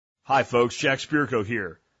Hi folks, Jack Spirko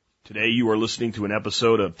here. Today you are listening to an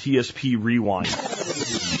episode of TSP Rewind.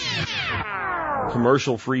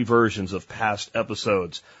 Commercial-free versions of past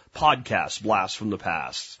episodes, podcast blasts from the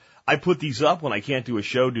past. I put these up when I can't do a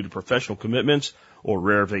show due to professional commitments or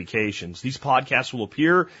rare vacations. These podcasts will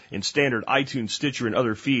appear in standard iTunes, Stitcher, and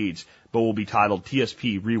other feeds, but will be titled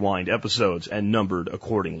TSP Rewind episodes and numbered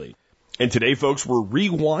accordingly. And today, folks, we're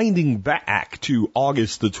rewinding back to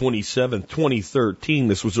August the 27th, 2013.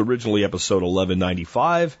 This was originally episode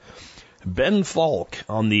 1195. Ben Falk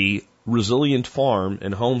on the Resilient Farm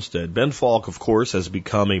and Homestead. Ben Falk, of course, has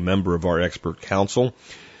become a member of our expert council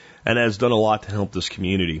and has done a lot to help this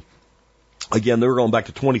community. Again, they were going back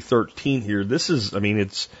to 2013 here. This is,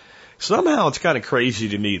 it's kind of crazy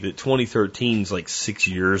to me that 2013 is like 6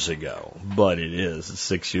 years ago, but it is. It's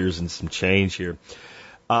 6 years and some change here.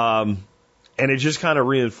 And it just kind of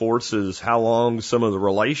reinforces how long some of the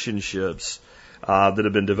relationships that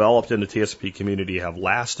have been developed in the TSP community have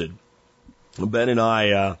lasted. Ben and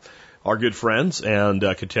I are good friends and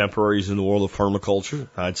contemporaries in the world of permaculture.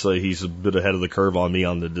 I'd say he's a bit ahead of the curve on me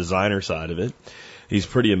on the designer side of it. He's a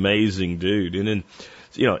pretty amazing dude. And then,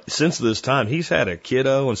 since this time, he's had a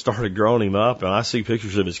kiddo and started growing him up. And I see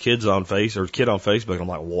pictures of his kid on Facebook. And I'm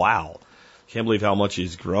like, wow, can't believe how much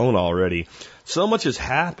he's grown already. So much has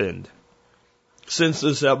happened since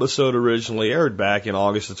this episode originally aired back in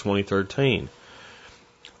August of 2013.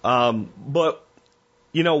 But,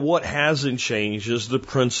 what hasn't changed is the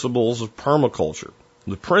principles of permaculture.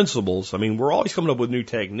 The principles, we're always coming up with new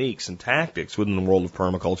techniques and tactics within the world of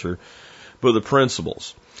permaculture, but the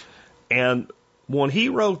principles. And when he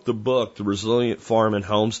wrote the book, The Resilient Farm and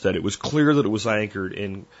Homestead, it was clear that it was anchored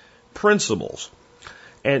in principles.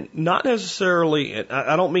 And not necessarily,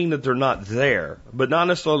 I don't mean that they're not there, but not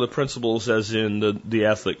necessarily the principles as in the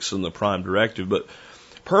ethics and the prime directive, but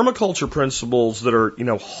permaculture principles that are,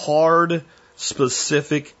 hard,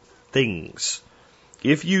 specific things.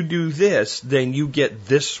 If you do this, then you get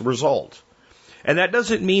this result. And that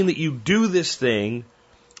doesn't mean that you do this thing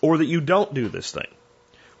or that you don't do this thing.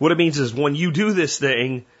 What it means is when you do this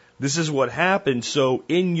thing, this is what happens. So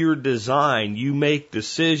in your design, you make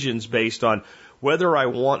decisions based on whether I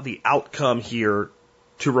want the outcome here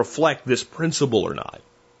to reflect this principle or not.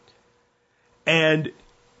 And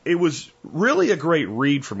it was really a great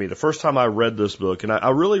read for me the first time I read this book, and I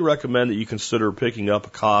really recommend that you consider picking up a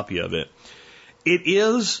copy of it. It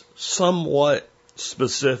is somewhat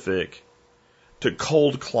specific to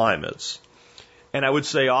cold climates. And I would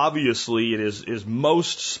say, obviously, it is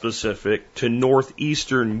most specific to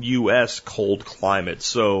northeastern U.S. cold climates.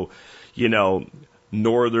 So,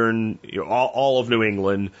 northern, all of New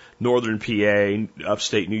England, northern PA,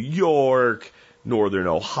 upstate New York, northern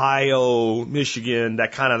Ohio, Michigan,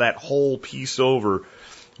 that whole piece over.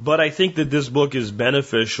 But I think that this book is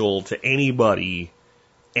beneficial to anybody,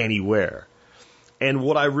 anywhere. And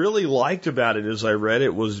what I really liked about it as I read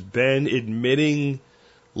it was Ben admitting,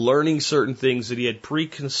 learning certain things that he had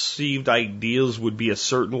preconceived ideas would be a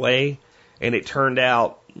certain way, and it turned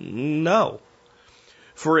out no.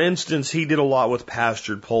 For instance, he did a lot with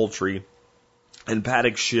pastured poultry and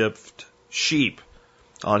paddock shift sheep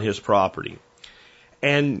on his property.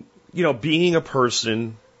 And, being a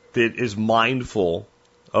person that is mindful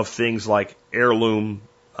of things like heirloom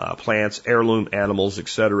plants, heirloom animals,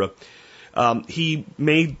 etc., he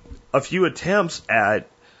made a few attempts at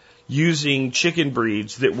using chicken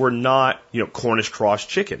breeds that were not, Cornish cross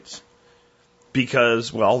chickens.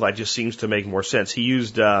 Because, that just seems to make more sense. He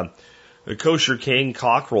used Kosher King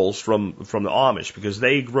cockerels from the Amish, because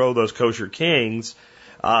they grow those Kosher Kings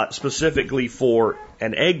specifically for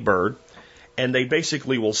an egg bird, and they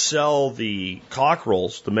basically will sell the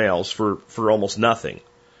cockerels, the males, for almost nothing.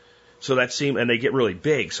 So and they get really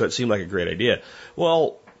big, so it seemed like a great idea.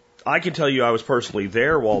 Well, I can tell you I was personally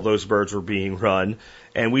there while those birds were being run,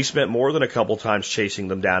 and we spent more than a couple times chasing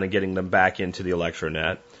them down and getting them back into the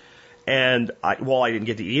electronet. And while I didn't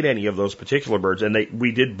get to eat any of those particular birds, and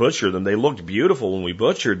we did butcher them, they looked beautiful when we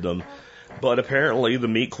butchered them, but apparently the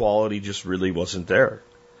meat quality just really wasn't there.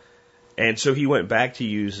 And so he went back to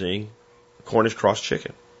using Cornish cross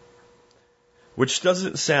chicken, which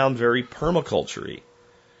doesn't sound very permaculture-y.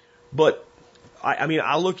 But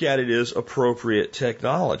I look at it as appropriate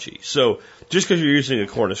technology. So just because you're using a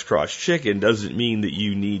Cornish cross chicken doesn't mean that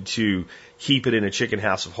you need to keep it in a chicken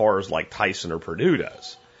house of horrors like Tyson or Purdue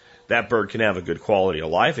does. That bird can have a good quality of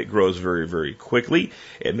life. It grows very, very quickly.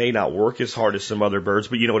 It may not work as hard as some other birds,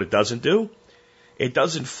 but you know what it doesn't do? It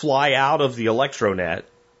doesn't fly out of the electronet,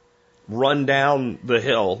 run down the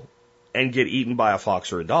hill, and get eaten by a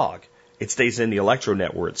fox or a dog. It stays in the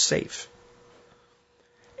electronet where it's safe.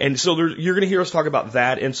 And so you're going to hear us talk about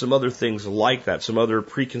that and some other things like that, some other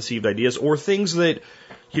preconceived ideas or things that,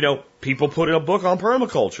 people put in a book on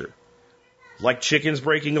permaculture. Like chickens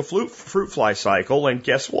breaking a fruit fly cycle, and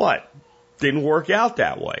guess what? Didn't work out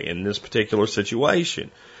that way in this particular situation.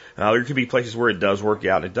 Now, there could be places where it does work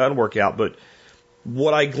out and it doesn't work out, but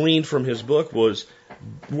what I gleaned from his book was,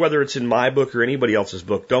 whether it's in my book or anybody else's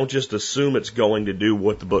book, don't just assume it's going to do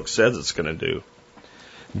what the book says it's going to do.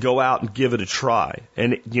 Go out and give it a try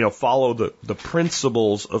and, follow the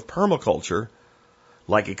principles of permaculture,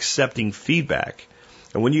 like accepting feedback.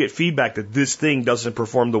 And when you get feedback that this thing doesn't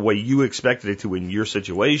perform the way you expected it to in your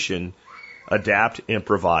situation, adapt,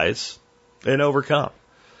 improvise, and overcome.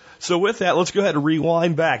 So with that, let's go ahead and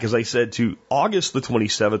rewind back, as I said, to August the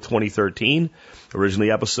 27th, 2013,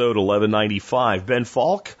 originally episode 1195, Ben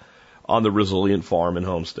Falk on the Resilient Farm and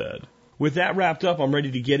Homestead. With that wrapped up, I'm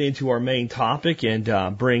ready to get into our main topic and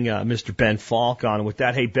bring Mr. Ben Falk on. With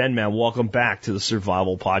that, hey, Ben, man, welcome back to the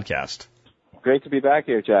Survival Podcast. Great to be back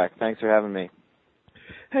here, Jack. Thanks for having me.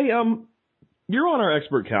 Hey, you're on our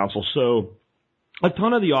expert council, so a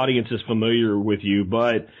ton of the audience is familiar with you,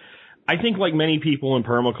 but I think like many people in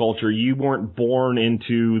permaculture, you weren't born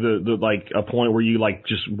into the a point where you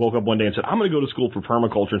just woke up one day and said, I'm going to go to school for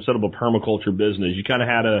permaculture instead of a permaculture business. You kind of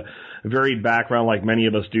had a varied background like many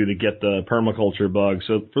of us do to get the permaculture bug.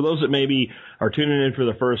 So for those that maybe are tuning in for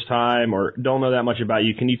the first time or don't know that much about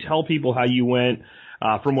you, can you tell people how you went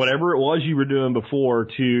from whatever it was you were doing before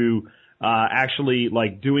to actually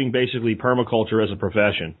doing basically permaculture as a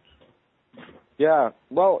profession? Yeah,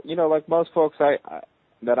 well, like most folks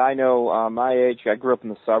that I know my age, I grew up in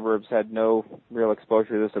the suburbs, had no real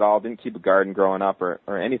exposure to this at all, didn't keep a garden growing up or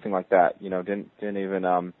anything like that, didn't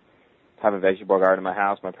even have a vegetable garden in my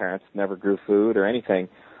house. My parents never grew food or anything.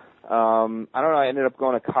 I don't know, I ended up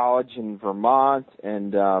going to college in Vermont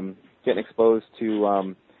and getting exposed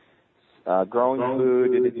to growing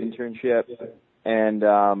food, did an internship and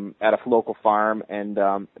at a local farm, and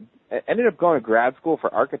ended up going to grad school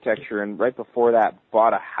for architecture, and right before that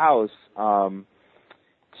bought a house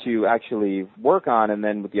to actually work on, and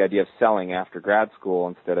then with the idea of selling after grad school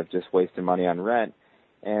instead of just wasting money on rent.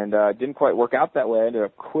 And didn't quite work out that way. I ended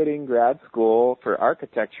up quitting grad school for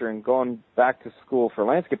architecture and going back to school for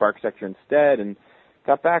landscape architecture instead, and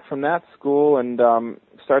got back from that school and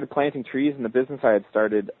started planting trees, and the business I had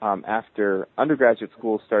started after undergraduate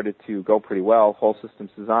school started to go pretty well, whole systems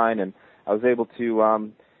design, and I was able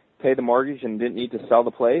to pay the mortgage and didn't need to sell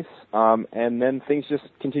the place. And then things just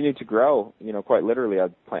continued to grow, quite literally. I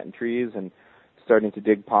was planting trees and starting to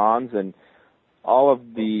dig ponds, and all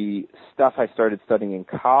of the stuff I started studying in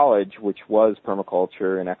college, which was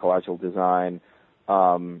permaculture and ecological design,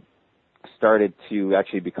 started to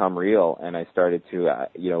actually become real, and I started to,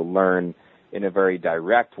 learn in a very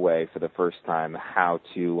direct way for the first time how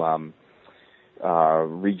to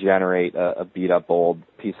regenerate a beat-up old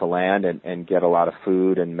piece of land and get a lot of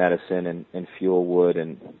food and medicine and fuel wood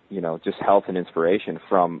and, just health and inspiration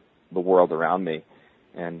from the world around me.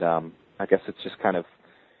 And I guess it's just kind of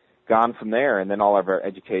gone from there, and then all of our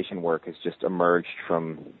education work has just emerged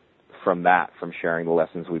from sharing the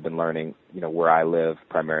lessons we've been learning, where I live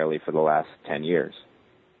primarily for the last 10 years.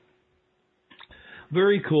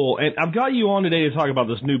 Very cool. And I've got you on today to talk about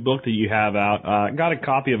this new book that you have out. I got a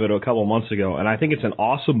copy of it a couple of months ago, and I think it's an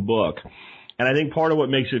awesome book. And I think part of what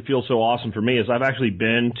makes it feel so awesome for me is I've actually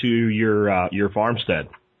been to your farmstead.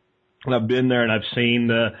 And I've been there and I've seen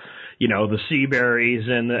the sea berries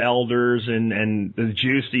and the elders and the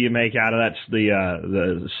juice that you make out of that,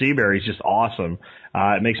 the sea berries, just awesome.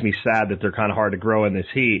 It makes me sad that they're kind of hard to grow in this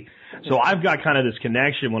heat. So I've got kind of this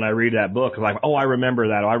connection when I read that book. Like, oh, I remember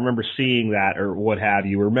that. I remember seeing that or what have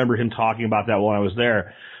you. I remember him talking about that when I was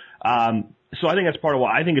there. So I think that's part of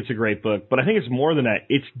why I think it's a great book. But I think it's more than that.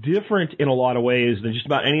 It's different in a lot of ways than just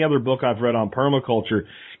about any other book I've read on permaculture.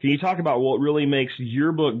 Can you talk about what really makes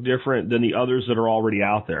your book different than the others that are already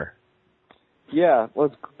out there? Yeah,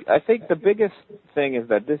 well, I think the biggest thing is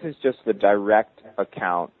that this is just the direct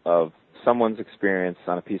account of someone's experience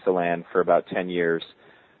on a piece of land for about 10 years.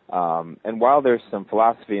 And while there's some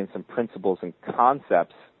philosophy and some principles and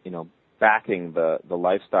concepts, backing the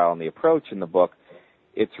lifestyle and the approach in the book,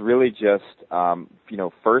 it's really just,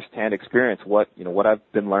 firsthand experience, what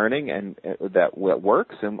I've been learning and what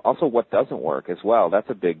works and also what doesn't work as well. That's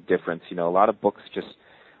a big difference. A lot of books just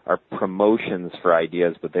are promotions for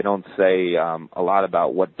ideas, but they don't say a lot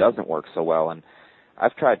about what doesn't work so well. And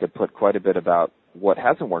I've tried to put quite a bit about what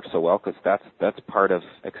hasn't worked so well, because that's part of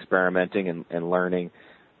experimenting and learning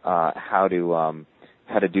how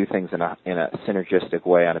to do things in a synergistic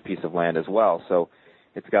way on a piece of land as well. So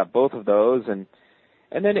it's got both of those, and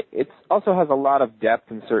And then it also has a lot of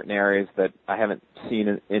depth in certain areas that I haven't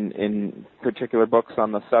seen in particular books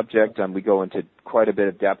on the subject. We go into quite a bit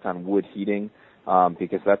of depth on wood heating,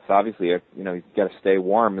 because that's obviously you've got to stay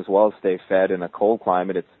warm as well as stay fed in a cold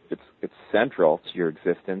climate. It's central to your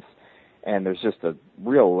existence. And there's just a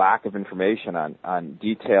real lack of information on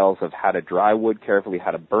details of how to dry wood carefully,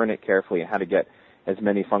 how to burn it carefully, and how to get as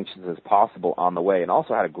many functions as possible on the way, and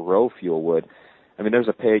also how to grow fuel wood. I mean, there's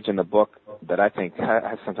a page in the book that I think,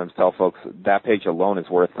 I sometimes tell folks, that page alone is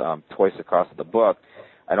worth twice the cost of the book.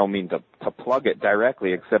 I don't mean to plug it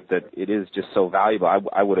directly, except that it is just so valuable.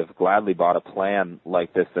 I would have gladly bought a plan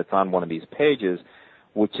like this that's on one of these pages,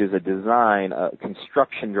 which is a design, a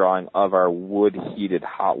construction drawing of our wood-heated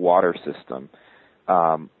hot water system,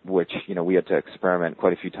 which, we had to experiment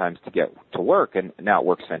quite a few times to get to work, and now it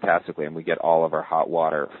works fantastically, and we get all of our hot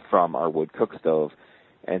water from our wood cook stove,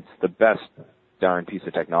 and it's the best darn piece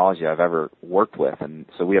of technology I've ever worked with, and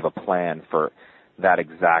so we have a plan for that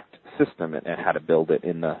exact system and how to build it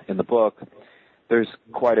in the book. There's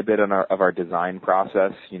quite a bit of our design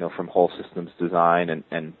process, from whole systems design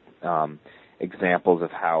and examples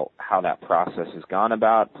of how that process has gone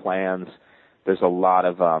about, plans. There's a lot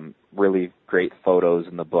of really great photos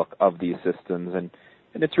in the book of these systems, and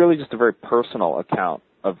it's really just a very personal account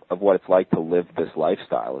of what it's like to live this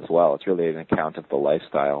lifestyle as well. It's really an account of the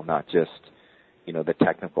lifestyle, not just the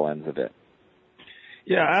technical ends of it.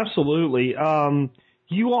 Yeah, absolutely.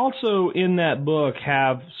 You also, in that book,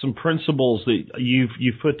 have some principles that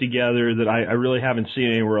you've put together that I really haven't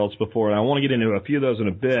seen anywhere else before, and I want to get into a few of those in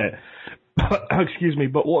a bit. Excuse me,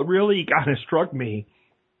 but what really kind of struck me,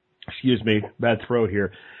 bad throat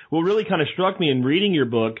here, what really kind of struck me in reading your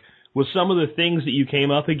book was some of the things that you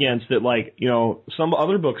came up against that, some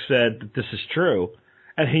other books said that this is true,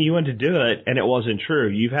 and then you went to do it, and it wasn't true.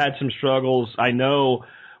 You've had some struggles, I know,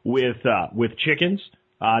 with chickens,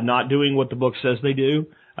 not doing what the book says they do.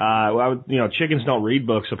 Chickens don't read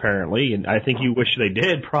books apparently, and I think you wish they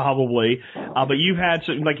did probably. But you've had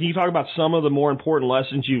some, can you talk about some of the more important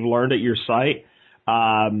lessons you've learned at your site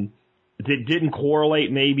that didn't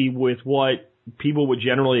correlate maybe with what people would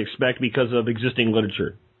generally expect because of existing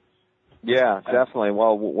literature? Yeah, definitely.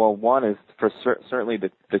 Well, one is for certainly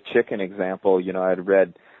the chicken example. I'd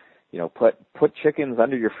read, put chickens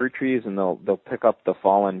under your fruit trees and they'll pick up the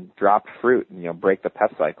fallen dropped fruit and break the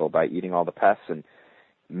pest cycle by eating all the pests, and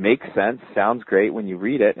makes sense, sounds great when you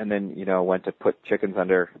read it. And then went to put chickens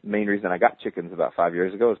under. The main reason I got chickens about 5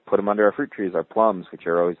 years ago is put them under our fruit trees, our plums, which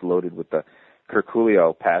are always loaded with the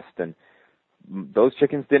curculio pest, and those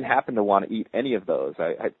chickens didn't happen to want to eat any of those.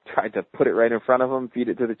 I tried to put it right in front of them, feed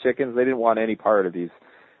it to the chickens. They didn't want any part of these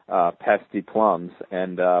pesty plums,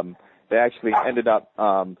 and they actually ended up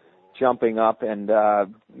jumping up and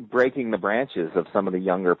breaking the branches of some of the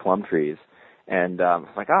younger plum trees. And I was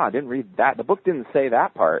like, I didn't read that. The book didn't say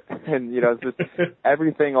that part. And, it's just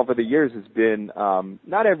everything over the years has been,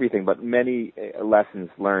 not everything, but many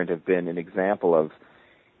lessons learned have been an example of,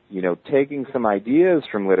 taking some ideas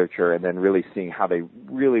from literature and then really seeing how they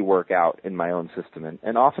really work out in my own system.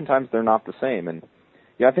 And oftentimes they're not the same. And,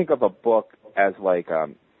 I think of a book as like a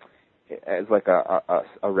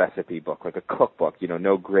recipe book, like a cookbook.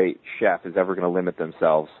 No great chef is ever going to limit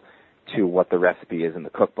themselves to what the recipe is in the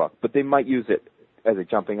cookbook, but they might use it as a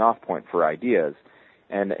jumping off point for ideas.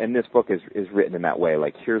 And this book is written in that way.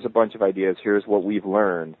 Like, here's a bunch of ideas, here's what we've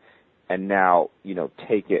learned, and now,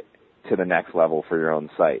 take it to the next level for your own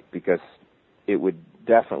site, because it would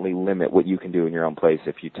definitely limit what you can do in your own place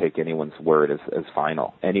if you take anyone's word as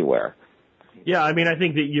final anywhere. Yeah, I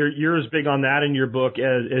think that you're as big on that in your book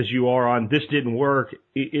as you are on this didn't work.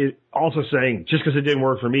 It also saying just because it didn't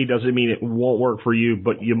work for me doesn't mean it won't work for you,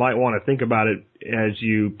 but you might want to think about it as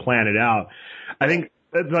you plan it out. I think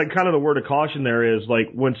that's kind of the word of caution there is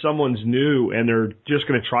when someone's new and they're just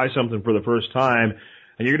going to try something for the first time,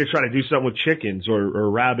 and you're going to try to do something with chickens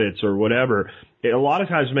or rabbits or whatever, it a lot of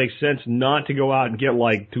times makes sense not to go out and get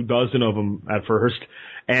 24 of them at first.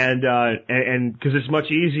 And because it's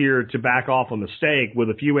much easier to back off a mistake with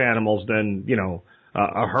a few animals than,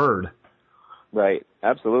 a herd. Right.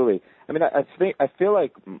 Absolutely. I feel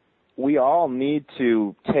like we all need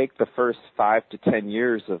to take the first 5 to 10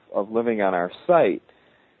 years of living on our site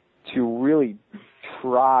to really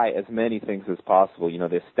try as many things as possible.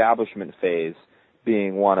 The establishment phase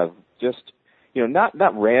being one of just,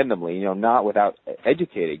 not randomly, not without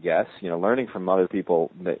educated guess, learning from other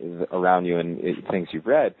people around you and things you've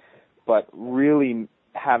read, but really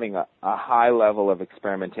having a high level of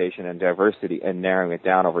experimentation and diversity and narrowing it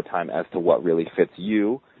down over time as to what really fits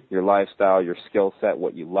you, your lifestyle, your skill set,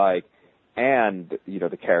 what you like, and,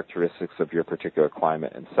 the characteristics of your particular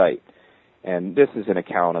climate and site. And this is an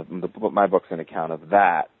account of, my book's an account of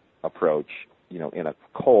that approach, you know, in a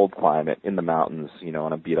cold climate, in the mountains, you know,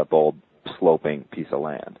 on a beat-up old sloping piece of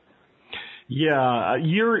land. Yeah,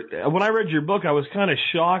 when I read your book, I was kind of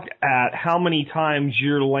shocked at how many times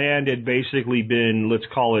your land had basically been, let's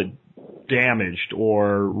call it, damaged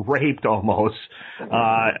or raped almost.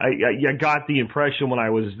 I got the impression when I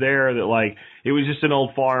was there that, like, it was just an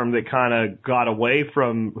old farm that kind of got away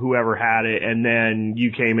from whoever had it, and then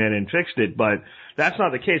you came in and fixed it. But that's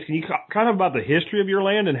not the case. Can you kind of about the history of your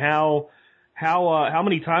land and how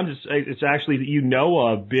many times it's actually that you know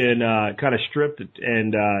of been kind of stripped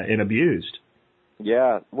and abused?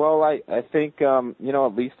 Yeah, well, I think, you know,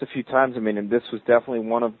 at least a few times. I mean, and this was definitely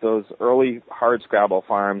one of those early hardscrabble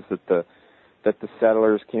farms that the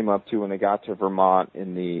settlers came up to when they got to Vermont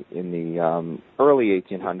in the early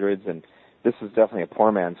 1800s, and this was definitely a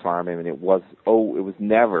poor man's farm. I mean, it was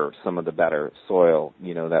never some of the better soil,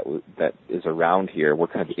 you know, that is around here. We're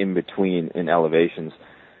kind of in between in elevations.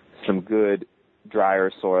 Some good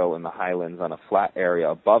drier soil in the highlands on a flat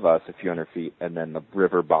area above us a few hundred feet, and then the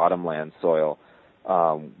river bottomland soil,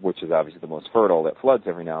 which is obviously the most fertile, that floods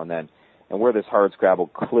every now and then. And we're this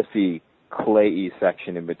hardscrabble, cliffy, clayey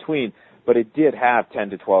section in between, but it did have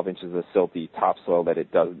 10 to 12 inches of silty topsoil that it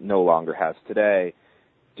no longer has today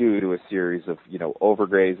due to a series of, you know,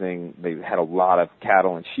 overgrazing. They had a lot of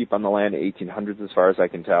cattle and sheep on the land in the 1800s, as far as I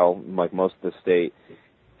can tell, like most of the state.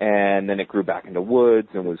 And then it grew back into woods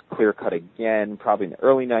and was clear-cut again, probably in the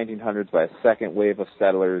early 1900s by a second wave of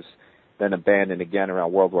settlers, then abandoned again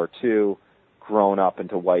around World War II, grown up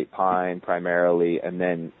into white pine primarily, and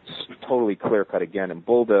then totally clear-cut again and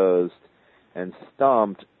bulldozed and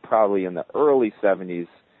stumped probably in the early 70s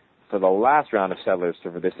for the last round of settlers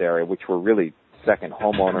over this area, which were really second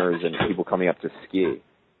homeowners and people coming up to ski.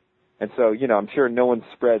 And so, you know, I'm sure no one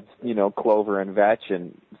spreads, you know, clover and vetch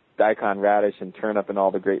and daikon radish and turnip and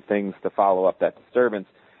all the great things to follow up that disturbance.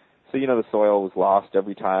 So, you know, the soil was lost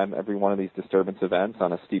every time, every one of these disturbance events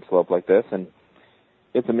on a steep slope like this. And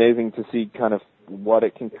it's amazing to see kind of what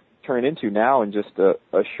it can turn into now in just a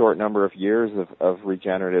short number of years of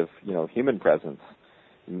regenerative, you know, human presence.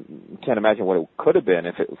 You can't imagine what it could have been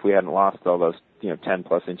if we hadn't lost all those, you know, 10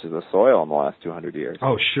 plus inches of soil in the last 200 years.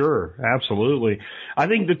 Oh, sure. Absolutely. I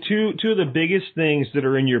think the two of the biggest things that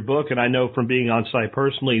are in your book, and I know from being on site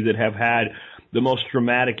personally, that have had the most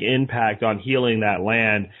dramatic impact on healing that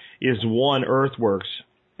land is, one, earthworks,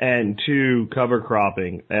 and two, cover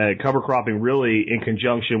cropping. Cover cropping really in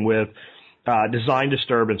conjunction with design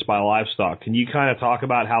disturbance by livestock. Can you kind of talk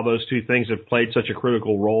about how those two things have played such a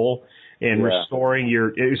critical role in restoring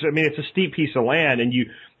it's a steep piece of land, and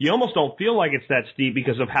you almost don't feel like it's that steep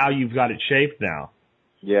because of how you've got it shaped now.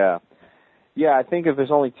 Yeah. Yeah, I think if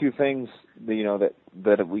there's only two things, you know,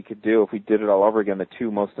 that we could do if we did it all over again, the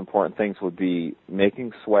two most important things would be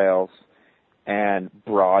making swales and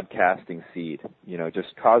broadcasting seed, you know, just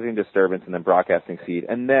causing disturbance and then broadcasting seed,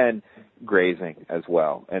 and then grazing as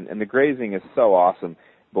well. And the grazing is so awesome,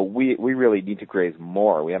 but we really need to graze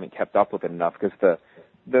more. We haven't kept up with it enough because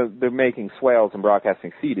the making swales and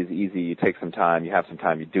broadcasting seed is easy. You take some time, you have some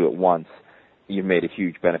time, you do it once, you've made a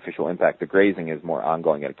huge beneficial impact. The grazing is more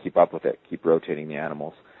ongoing. You got to keep up with it, keep rotating the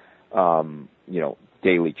animals, you know,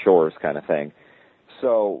 daily chores kind of thing.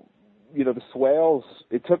 So, you know, the swales,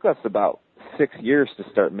 it took us about 6 years to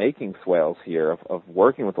start making swales here, of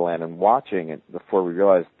working with the land and watching it before we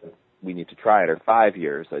realized that we need to try it, or 5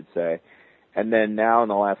 years, I'd say. And then now in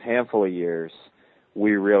the last handful of years,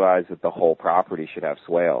 we realized that the whole property should have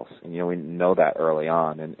swales. And, you know, we didn't know that early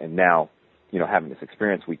on. And now, you know, having this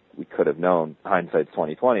experience, we could have known, hindsight's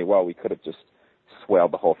 2020, well, we could have just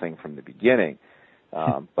swaled the whole thing from the beginning.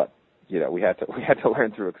 But, you know, we had to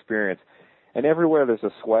learn through experience. And everywhere there's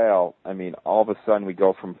a swale, I mean, all of a sudden we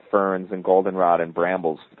go from ferns and goldenrod and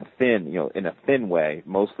brambles, thin, you know, in a thin way,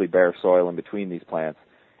 mostly bare soil in between these plants,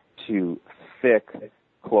 to thick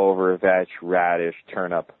clover, vetch, radish,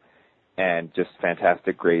 turnip, and just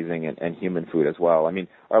fantastic grazing and human food as well. I mean,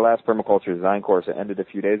 our last permaculture design course that ended a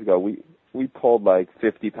few days ago, we pulled like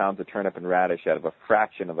 50 pounds of turnip and radish out of a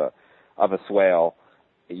fraction of a swale,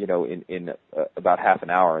 you know, in about half an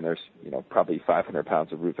hour, and there's, you know, probably 500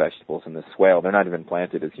 pounds of root vegetables in this swale. They're not even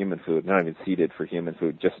planted as human food. They're not even seeded for human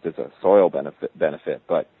food, just as a soil benefit.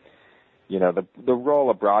 But, you know, the role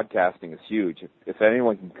of broadcasting is huge. If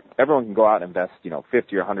everyone can go out and invest, you know,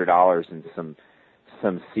 $50 or $100 in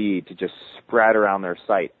some seed to just spread around their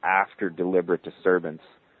site after deliberate disturbance,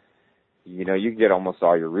 you know, you can get almost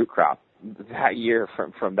all your root crop that year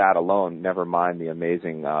from that alone, never mind the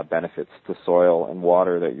amazing benefits to soil and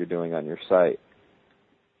water that you're doing on your site.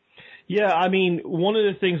 Yeah, I mean, one of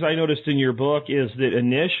the things I noticed in your book is that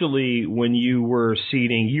initially when you were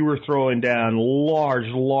seeding, you were throwing down large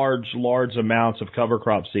amounts of cover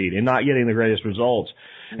crop seed and not getting the greatest results.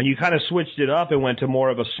 And you kind of switched it up and went to more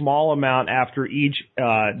of a small amount after each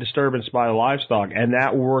disturbance by the livestock, and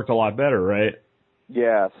that worked a lot better, right?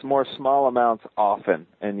 Yeah, it's more small amounts often,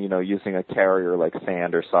 and, using a carrier like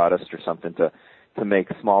sand or sawdust or something to make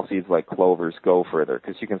small seeds like clovers go further,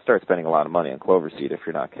 because you can start spending a lot of money on clover seed if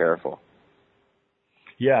you're not careful.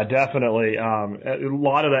 Yeah, definitely. A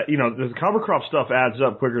lot of that, the cover crop stuff adds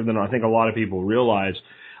up quicker than I think a lot of people realize.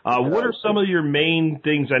 What are some of your main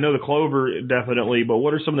things? I know the clover definitely, but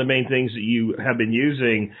what are some of the main things that you have been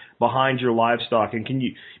using behind your livestock? And can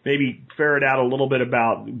you maybe ferret out a little bit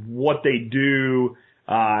about what they do,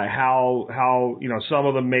 how some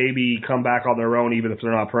of them maybe come back on their own even if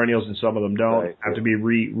they're not perennials, and some of them don't have to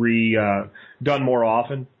be done more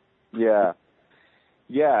often? Yeah.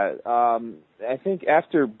 I think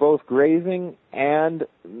after both grazing and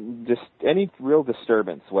just any real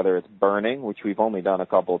disturbance, whether it's burning, which we've only done a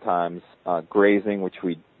couple of times, grazing, which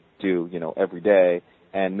we do, every day,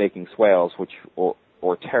 and making swales,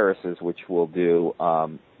 or terraces, which we'll do,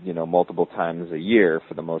 multiple times a year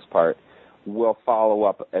for the most part, we'll follow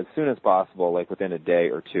up as soon as possible, like within a day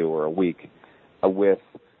or two or a week, with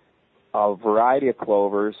a variety of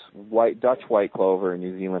clovers. Dutch white clover and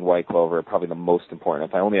New Zealand white clover are probably the most important.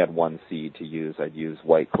 If I only had one seed to use, I'd use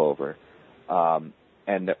white clover.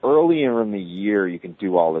 And the earlier in the year you can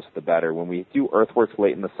do all this, the better. When we do earthworks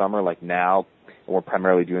late in the summer, like now, and we're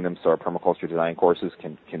primarily doing them so our permaculture design courses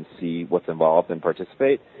can see what's involved and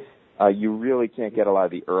participate, you really can't get a lot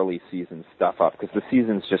of the early season stuff up because the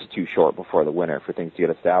season's just too short before the winter for things to get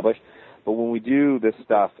established. But when we do this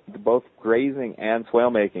stuff, both grazing and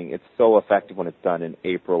swale making, it's so effective when it's done in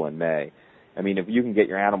April and May. I mean, if you can get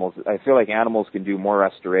your animals, I feel like animals can do more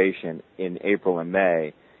restoration in April and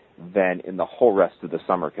May than in the whole rest of the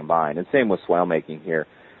summer combined. And same with swale making here.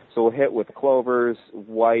 So we'll hit with clovers,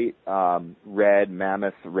 white, red,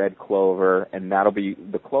 mammoth, red clover, and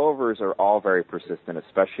the clovers are all very persistent,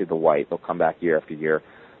 especially the white. They'll come back year after year.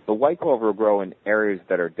 The white clover will grow in areas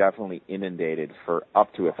that are definitely inundated for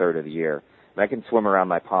up to a third of the year. And I can swim around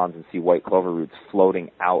my ponds and see white clover roots floating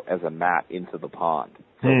out as a mat into the pond,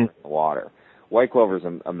 in the water. White clover is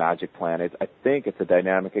a magic plant. I think it's a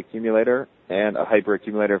dynamic accumulator and a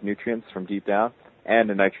hyper-accumulator of nutrients from deep down and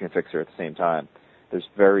a nitrogen fixer at the same time. There's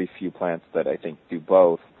very few plants that I think do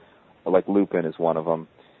both, like lupin is one of them.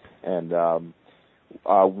 And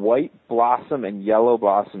white blossom and yellow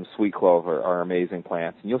blossom sweet clover are amazing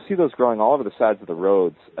plants, and you'll see those growing all over the sides of the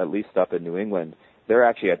roads, at least up in New England. They're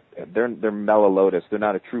actually they're mellolotus. They're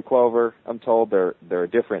not a true clover, I'm told. They're a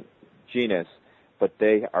different genus, but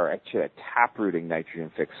they are actually a taprooting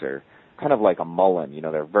nitrogen fixer, kind of like a mullein.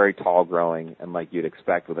 They're very tall growing, and like you'd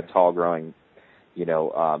expect with a tall growing,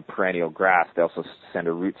 perennial grass, they also send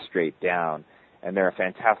a root straight down, and they're a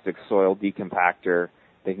fantastic soil decompactor.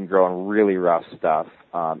 They can grow on really rough stuff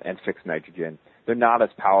and fix nitrogen. They're not as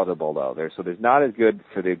palatable though. They're not as good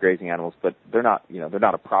for the grazing animals, but they're not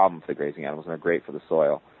a problem for the grazing animals, and they're great for the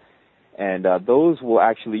soil. And those will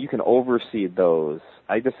actually, you can overseed those.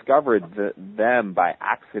 I discovered them by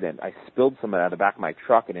accident. I spilled some out of the back of my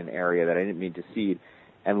truck in an area that I didn't mean to seed,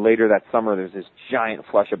 and later that summer there's this giant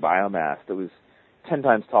flush of biomass that was 10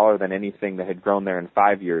 times taller than anything that had grown there in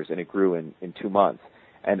 5 years, and it grew in 2 months.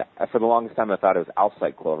 And for the longest time, I thought it was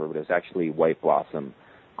Alsite clover, but it was actually white blossom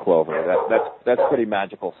clover. That's pretty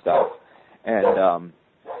magical stuff.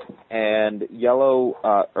 And yellow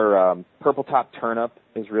or purple top turnip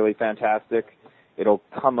is really fantastic. It'll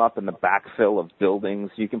come up in the backfill of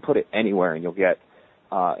buildings. You can put it anywhere, and you'll get.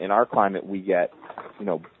 In our climate, we get,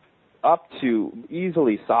 up to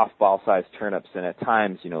easily softball-sized turnips, and at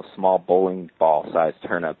times, small bowling ball-sized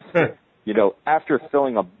turnips. After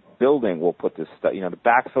filling a building, we'll put this stuff, the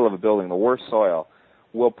backfill of a building, the worst soil,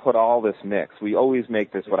 we'll put all this mix. We always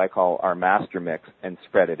make this what I call our master mix and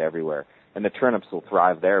spread it everywhere. And the turnips will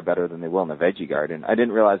thrive there better than they will in the veggie garden. I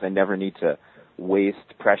didn't realize I never need to waste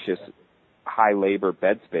precious high-labor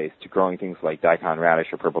bed space to growing things like daikon radish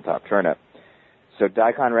or purple top turnip. So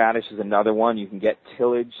daikon radish is another one. You can get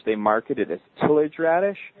tillage. They market it as tillage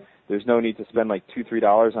radish. There's no need to spend like $2-3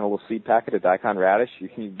 on a little seed packet of daikon radish. You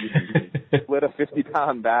can split a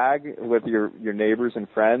 50-pound bag with your neighbors and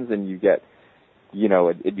friends, and you get,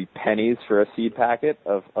 it'd be pennies for a seed packet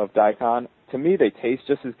of daikon. To me, they taste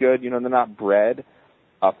just as good. They're not bred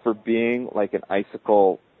for being like an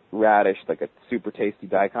icicle radish, like a super tasty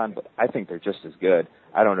daikon, but I think they're just as good.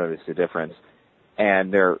 I don't notice the difference.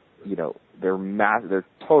 And they're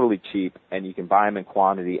totally cheap, and you can buy them in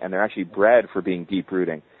quantity, and they're actually bred for being deep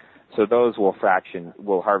rooting. So those will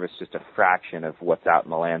harvest just a fraction of what's out in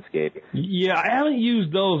the landscape. Yeah, I haven't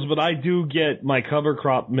used those, but I do get my cover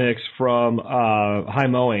crop mix from High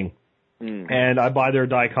Mowing, and I buy their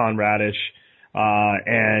daikon radish,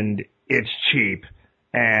 and it's cheap,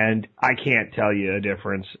 and I can't tell you a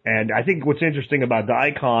difference. And I think what's interesting about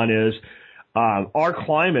daikon is our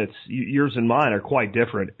climates, yours and mine, are quite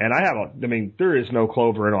different. And there is no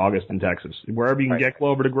clover in August in Texas. Wherever you can get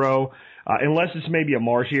clover to grow, unless it's maybe a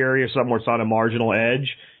marshy area, somewhere it's on a marginal edge,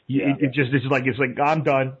 it's like, I'm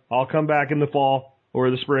done. I'll come back in the fall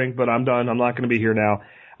or the spring, but I'm done. I'm not going to be here now.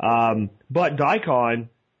 But daikon,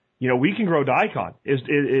 we can grow daikon. As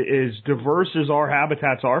diverse as our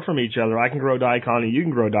habitats are from each other, I can grow daikon and you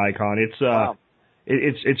can grow daikon.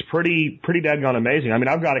 It's pretty daggone amazing. I mean,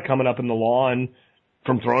 I've got it coming up in the lawn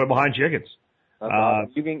from throwing it behind chickens.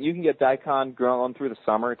 Awesome. You can get daikon grown through the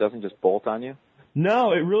summer. It doesn't just bolt on you.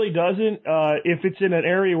 No, it really doesn't. If it's in an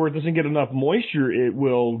area where it doesn't get enough moisture, it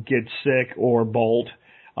will get sick or bolt.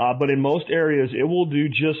 But in most areas, it will do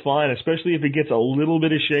just fine, especially if it gets a little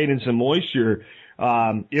bit of shade and some moisture.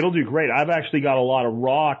 It'll do great. I've actually got a lot of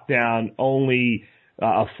rock down only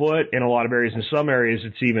a foot in a lot of areas. In some areas,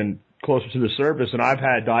 it's even closer to the surface, and I've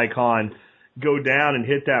had daikon go down and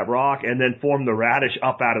hit that rock and then form the radish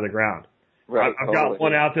up out of the ground. Right. I've got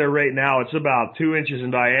one out there right now. It's about 2 inches in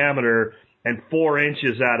diameter and 4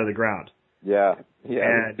 inches out of the ground. Yeah, we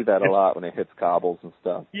do that a lot when it hits cobbles and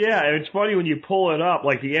stuff. Yeah, and it's funny when you pull it up,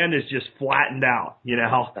 like the end is just flattened out, and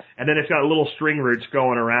then it's got little string roots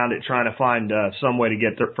going around it trying to find some way to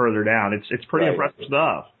get further down. It's pretty impressive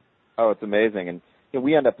stuff. Oh, it's amazing. And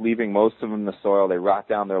we end up leaving most of them in the soil. They rot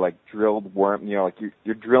down. They're like drilled worm. Like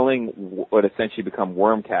you're drilling what essentially become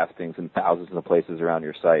worm castings in thousands of places around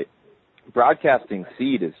your site. Broadcasting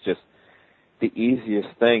seed is just the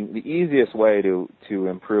easiest way to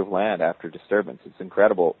improve land after disturbance. It's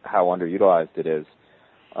incredible how underutilized it is.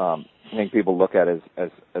 I think people look at it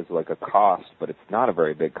as like a cost, but it's not a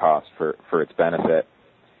very big cost for its benefit.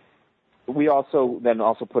 We also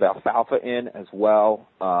put alfalfa in as well.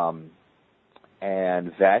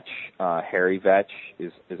 And vetch, hairy vetch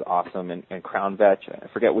is awesome, and crown vetch. I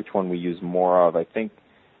forget which one we use more of. I think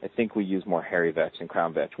we use more hairy vetch than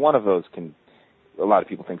crown vetch. One of those a lot of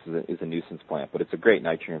people think is a nuisance plant, but it's a great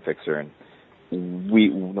nitrogen fixer, and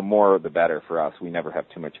the more the better for us. We never have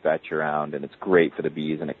too much vetch around, and it's great for the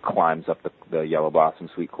bees, and it climbs up the yellow blossom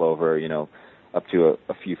sweet clover, up to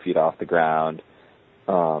a few feet off the ground.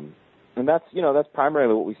 And that's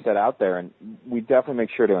primarily what we set out there, and we definitely make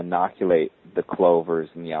sure to inoculate the clovers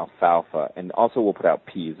and the alfalfa, and also we'll put out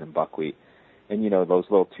peas and buckwheat, and those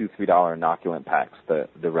little $2-3 inoculant packs, the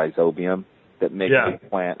rhizobium that make the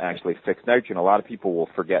plant actually fix nitrogen. A lot of people will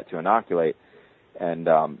forget to inoculate, and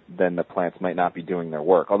then the plants might not be doing their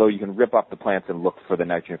work. Although you can rip up the plants and look for the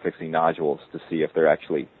nitrogen fixing nodules to see if they're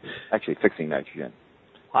actually fixing nitrogen.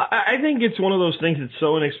 I think it's one of those things that's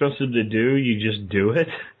so inexpensive to do, you just do it.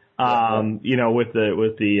 With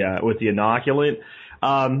the inoculant.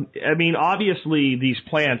 I mean, obviously these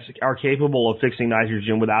plants are capable of fixing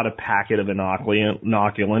nitrogen without a packet of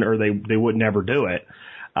inoculant, or they would never do it.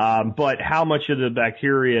 But how much of the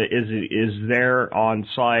bacteria is there on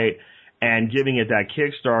site, and giving it that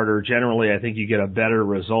Kickstarter, generally I think you get a better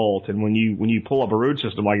result. And when you pull up a root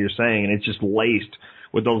system like you're saying, and it's just laced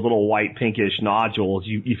with those little white pinkish nodules,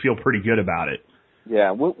 you feel pretty good about it.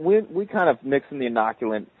 Yeah, we kind of mix in the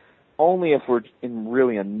inoculant only if we're in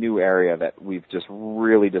really a new area that we've just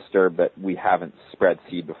really disturbed that we haven't spread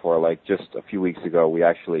seed before. Like just a few weeks ago, we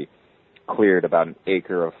actually cleared about an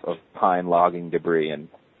acre of pine logging debris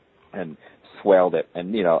and swaled it.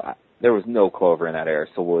 And, there was no clover in that area,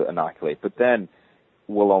 so we'll inoculate. But then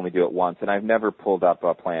we'll only do it once. And I've never pulled up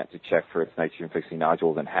a plant to check for its nitrogen-fixing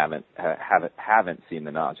nodules and haven't seen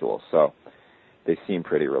the nodules. So they seem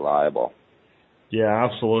pretty reliable. Yeah,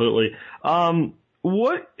 absolutely.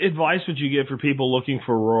 What advice would you give for people looking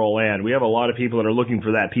for rural land? We have a lot of people that are looking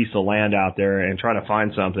for that piece of land out there and trying to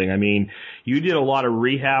find something. I mean, you did a lot of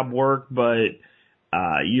rehab work, but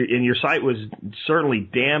your site was certainly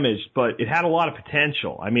damaged, but it had a lot of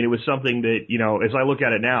potential. I mean, it was something that, as I look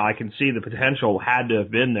at it now, I can see the potential had to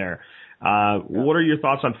have been there. What are your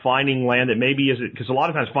thoughts on finding land that maybe isn't, because a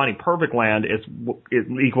lot of times finding perfect land, it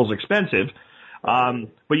equals expensive,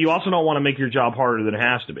 but you also don't want to make your job harder than it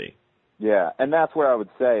has to be. Yeah, and that's where I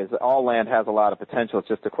would say is that all land has a lot of potential. It's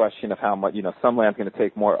just a question of how much, some land's going to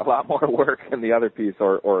take a lot more work than the other piece,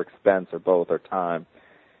 or expense, or both, or time.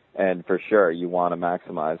 And for sure, you want to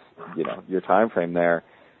maximize, your time frame there.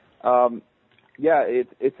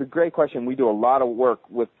 It's a great question. We do a lot of work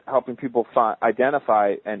with helping people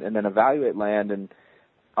identify and then evaluate land. And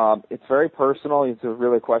It's very personal. It's a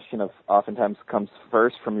really question of oftentimes comes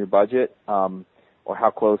first from your budget, or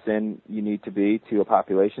how close in you need to be to a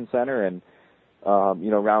population center. And,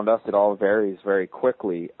 around us, it all varies very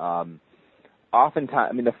quickly.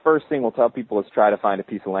 Oftentimes, the first thing we'll tell people is try to find a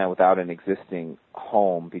piece of land without an existing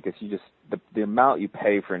home, because the amount you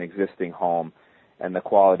pay for an existing home and the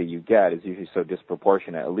quality you get is usually so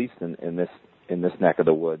disproportionate, at least in this neck of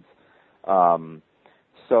the woods.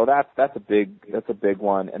 So that's a big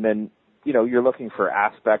one. And then, you're looking for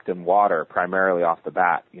aspect and water primarily off the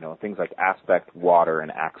bat, things like aspect, water, and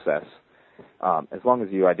access. As long as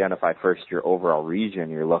you identify first your overall region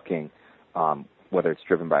you're looking, whether it's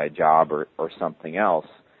driven by a job or something else,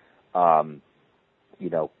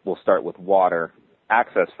 we'll start with water,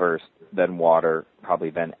 access first, then water,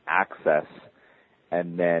 probably then access.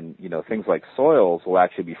 And then, things like soils will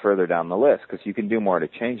actually be further down the list, because you can do more to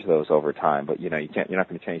change those over time, but, you're not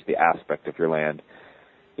going to change the aspect of your land.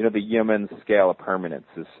 The Yeoman's scale of permanence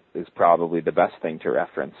is probably the best thing to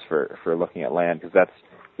reference for looking at land, because that's,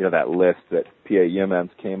 that list that P.A. Yeomans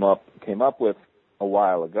came up with a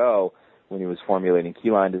while ago when he was formulating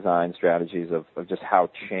keyline design strategies of just how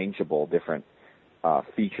changeable different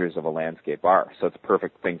features of a landscape are. So it's a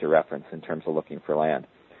perfect thing to reference in terms of looking for land.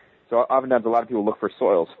 So oftentimes a lot of people look for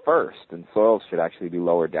soils first, and soils should actually be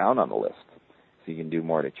lower down on the list so you can do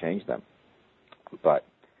more to change them. But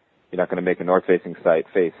you're not going to make a north-facing site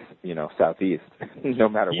face, southeast, no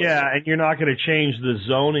matter what. Yeah, and you're not going to change the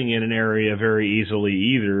zoning in an area very easily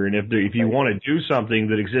either. And if you want to do something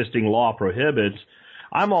that existing law prohibits,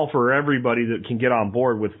 I'm all for everybody that can get on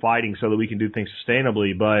board with fighting so that we can do things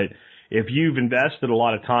sustainably. But if you've invested a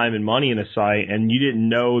lot of time and money in a site and you didn't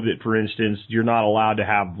know that, for instance, you're not allowed to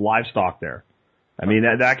have livestock there,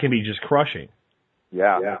 that can be just crushing.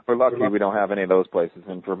 Yeah. We're lucky we don't have any of those places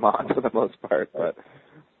in Vermont for the most part, but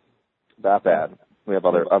that bad. We have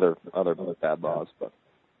other bad laws, but.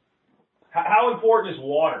 How important is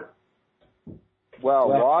water? Well,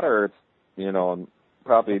 water, in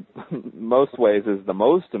probably most ways is the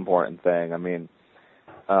most important thing. I'd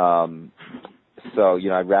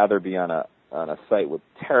rather be on a site with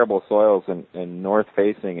terrible soils and north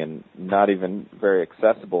facing and not even very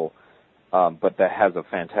accessible, but that has a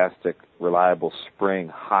fantastic, reliable spring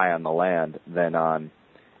high on the land than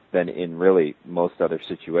in really most other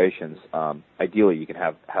situations. Ideally, you can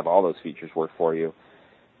have all those features work for you.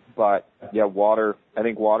 But, water, I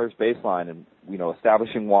think water's baseline, and,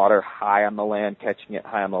 establishing water high on the land, catching it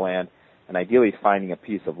high on the land, and ideally finding a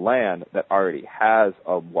piece of land that already has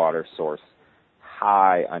a water source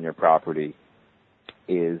high on your property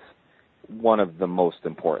is one of the most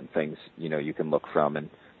important things, you can look from. And,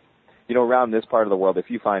 around this part of the world, if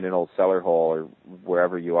you find an old cellar hole or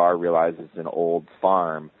wherever you are, realize it's an old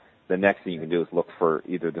farm, the next thing you can do is look for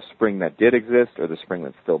either the spring that did exist or the spring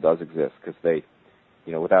that still does exist, because they,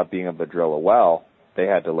 without being able to drill a well, they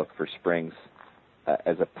had to look for springs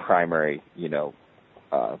as a primary,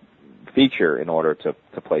 feature in order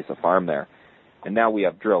to place a farm there. And now we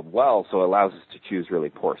have drilled wells, so it allows us to choose really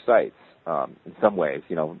poor sites. In some ways,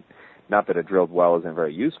 not that a drilled well isn't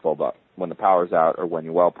very useful, but when the power's out or when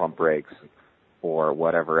your well pump breaks or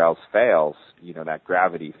whatever else fails, that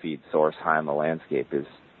gravity feed source high on the landscape is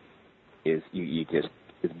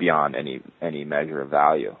beyond any measure of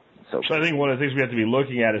value. So I think one of the things we have to be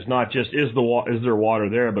looking at is not just is there water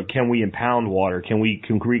there, but can we impound water? Can we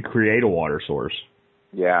create a water source?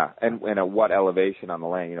 Yeah, and at what elevation on the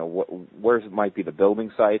land? Where might be the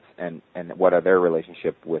building sites, and what are their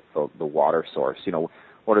relationship with the water source?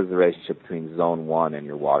 What is the relationship between Zone 1 and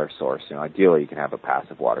your water source? Ideally, you can have a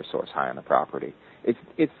passive water source high on the property.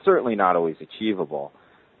 It's certainly not always achievable,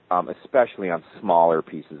 especially on smaller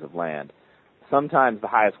pieces of land. Sometimes the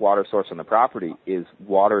highest water source on the property is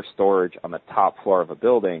water storage on the top floor of a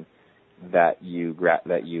building that you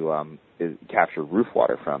capture roof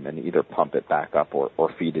water from and either pump it back up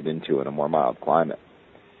or feed it into in a more mild climate.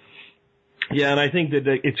 Yeah, and I think that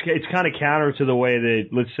it's kind of counter to the way that,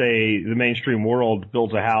 let's say, the mainstream world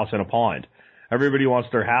builds a house in a pond. Everybody wants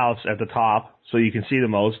their house at the top so you can see the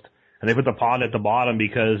most, and they put the pond at the bottom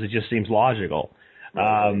because it just seems logical.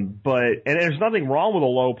 And there's nothing wrong with a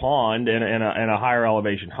low pond and a higher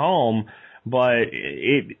elevation home, but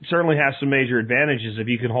it certainly has some major advantages if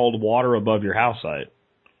you can hold water above your house site.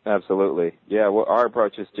 Absolutely. Yeah, well, our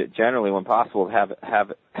approach is generally, when possible, have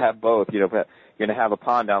both. You're going to have a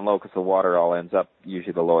pond down low because the water all ends up,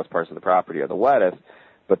 usually the lowest parts of the property are the wettest.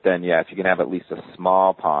 But then, if you can have at least a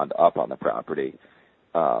small pond up on the property,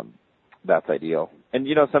 that's ideal. And,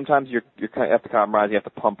 sometimes you have to compromise. You have to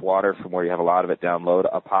pump water from where you have a lot of it down low to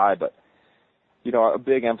up high. But a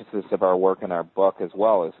big emphasis of our work in our book as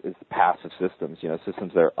well is passive systems,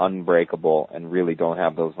 systems that are unbreakable and really don't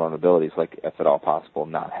have those vulnerabilities, like, if at all possible,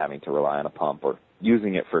 not having to rely on a pump or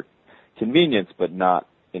using it for convenience, but not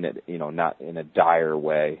in a dire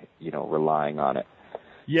way, relying on it.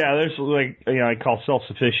 Yeah, there's I call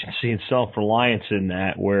self-sufficiency and self-reliance in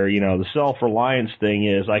that, where, the self-reliance thing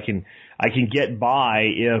is I can get by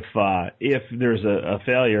if there's a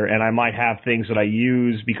failure, and I might have things that I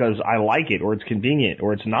use because I like it or it's convenient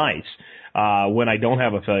or it's nice when I don't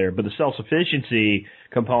have a failure. But the self-sufficiency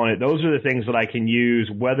component, those are the things that I can use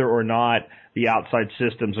whether or not the outside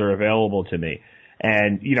systems are available to me.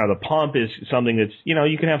 And, the pump is something that's,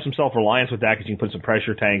 you can have some self-reliance with that because you can put some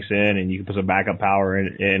pressure tanks in and you can put some backup power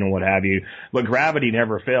in and what have you. But gravity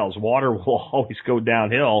never fails. Water will always go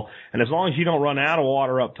downhill. And as long as you don't run out of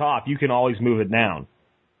water up top, you can always move it down.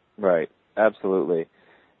 Right. Absolutely.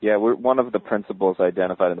 Yeah, one of the principles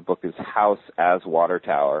identified in the book is house as water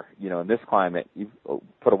tower. In this climate, you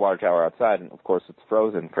put a water tower outside and, of course, it's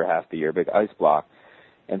frozen for half the year, big ice block.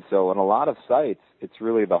 And so in a lot of sites, it's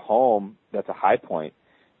really the home that's a high point,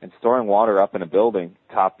 and storing water up in a building,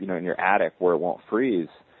 in your attic where it won't freeze,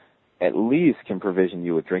 at least can provision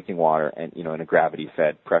you with drinking water and, in a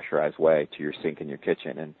gravity-fed, pressurized way to your sink in your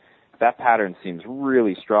kitchen. And that pattern seems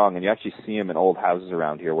really strong, and you actually see them in old houses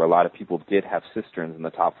around here where a lot of people did have cisterns in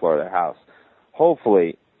the top floor of their house.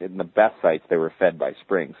 Hopefully, in the best sites, they were fed by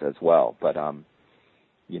springs as well. But,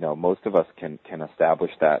 most of us can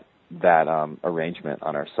establish that arrangement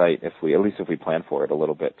on our site if we plan for it a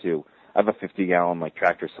little bit too. I have a 50-gallon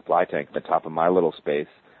tractor supply tank at the top of my little space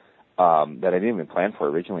that I didn't even plan for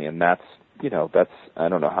originally, and that's I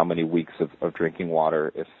don't know how many weeks of drinking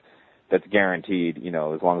water, if that's guaranteed.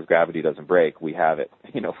 As long as gravity doesn't break, we have it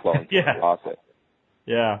flowing through the faucet.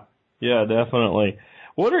 Yeah, definitely.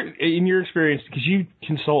 What are, in your experience, because you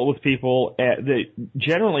consult with people that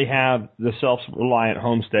generally have the self-reliant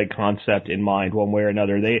homestead concept in mind one way or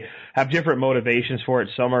another. They have different motivations for it.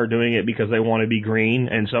 Some are doing it because they want to be green,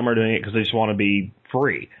 and some are doing it because they just want to be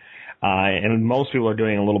free. And most people are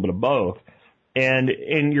doing a little bit of both. And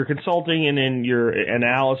in your consulting and in your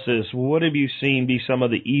analysis, what have you seen be some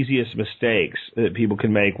of the easiest mistakes that people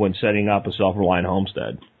can make when setting up a self-reliant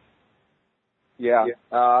homestead? Yeah.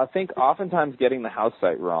 I think oftentimes getting the house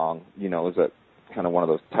site wrong, is a kind of one of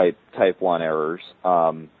those type 1 errors.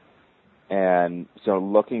 And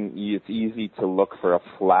so it's easy to look for a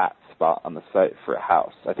flat spot on the site for a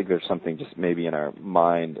house. I think there's something just maybe in our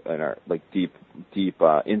mind, in our deep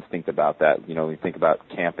instinct about that. When you think about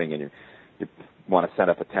camping and you want to set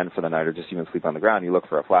up a tent for the night or just even sleep on the ground, you look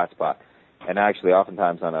for a flat spot. And actually,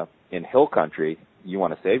 oftentimes in hill country, you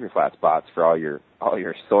want to save your flat spots for all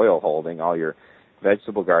your soil holding, all your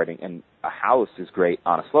vegetable gardening, and a house is great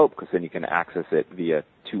on a slope because then you can access it via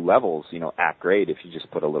 2 levels, at grade if you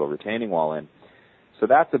just put a little retaining wall in. So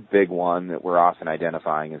that's a big one that we're often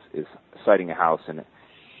identifying is siting a house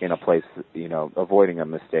in a place, avoiding a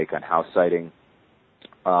mistake on house siting.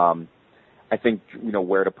 I think,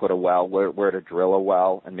 where to put a well, where to drill a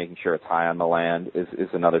well and making sure it's high on the land is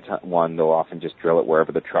another one. They'll often just drill it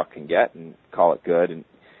wherever the truck can get and call it good. And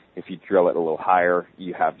if you drill it a little higher,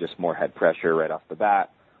 you have just more head pressure right off the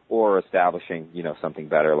bat, or establishing, something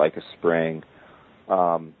better like a spring.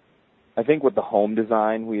 I think with the home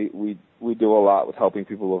design, we do a lot with helping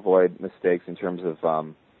people avoid mistakes in terms of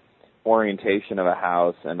orientation of a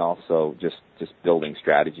house and also just building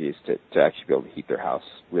strategies to actually be able to heat their house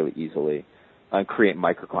really easily and create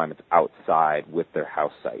microclimates outside with their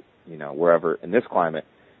house site. Wherever in this climate,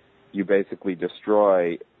 you basically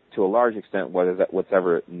destroy to a large extent what's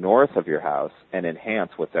ever north of your house and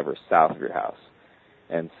enhance what's ever south of your house.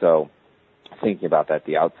 And so thinking about that at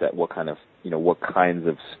the outset, what kinds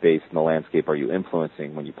of space in the landscape are you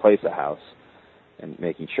influencing when you place a house, and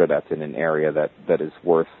making sure that's in an area that is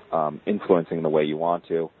worth influencing the way you want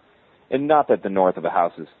to. And not that the north of a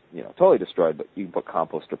house is, totally destroyed, but you can put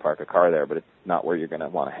compost or park a car there, but it's not where you're going to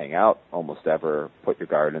want to hang out almost ever, put your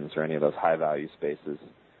gardens or any of those high-value spaces.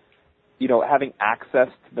 Having access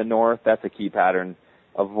to the north, that's a key pattern.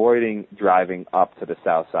 Avoiding driving up to the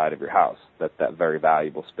south side of your house, that very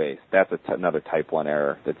valuable space. That's another type 1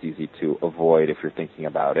 error that's easy to avoid if you're thinking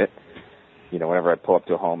about it. Whenever I pull up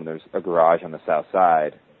to a home and there's a garage on the south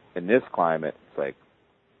side, in this climate, it's like,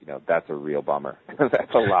 that's a real bummer.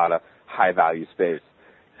 That's a lot of high-value space.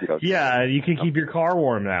 Yeah, you can keep your car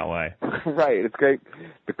warm that way. Right, it's great.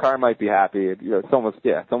 The car might be happy. It's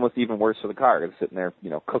almost even worse for the car. It's sitting there,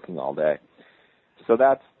 cooking all day. So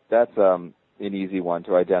that's an easy one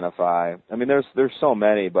to identify. I mean, there's so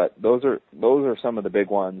many, but those are some of the big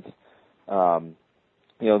ones.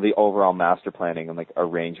 the overall master planning and like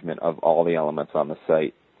arrangement of all the elements on the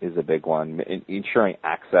site is a big one. Ensuring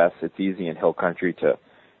access. It's easy in hill country to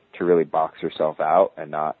really box yourself out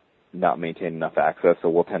and not maintain enough access. So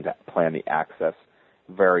we'll tend to plan the access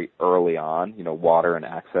very early on. Water and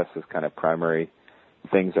access is kind of primary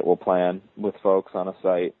things that we'll plan with folks on a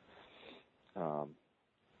site.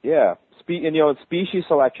 Species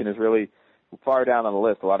selection is really far down on the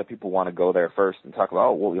list. A lot of people want to go there first and talk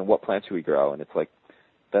about, what plants should we grow? And it's like,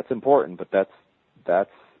 that's important, but that's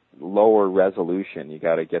lower resolution. You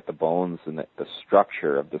got to get the bones and the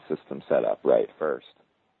structure of the system set up right first.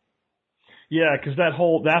 Yeah, because that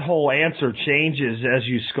whole answer changes as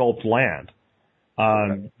you sculpt land.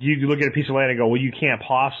 You look at a piece of land and go, well, you can't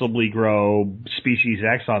possibly grow species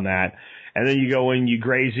X on that. And then you go in, you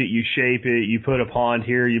graze it, you shape it, you put a pond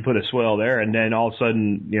here, you put a swale there, and then all of a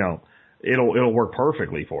sudden, it'll work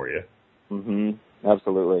perfectly for you. Mm-hmm.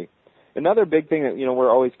 Absolutely. Another big thing that,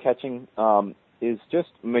 we're always catching is just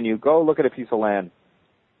when you go look at a piece of land,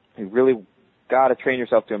 you really got to train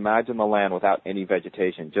yourself to imagine the land without any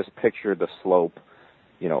vegetation. Just picture the slope,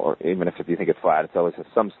 or even if you think it's flat, it's always has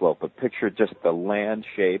some slope, but picture just the land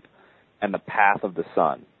shape and the path of the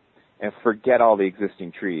sun. And forget all the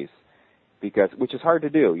existing trees, which is hard to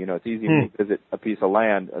do. It's easy when you visit a piece of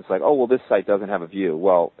land. It's like, this site doesn't have a view.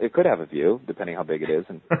 Well, it could have a view, depending how big it is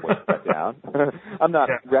and what you cut down. I'm not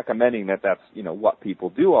recommending that that's, what people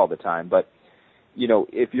do all the time. But,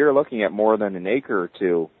 if you're looking at more than an acre or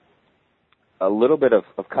two, a little bit of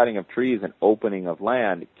cutting of trees and opening of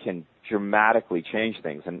land can dramatically change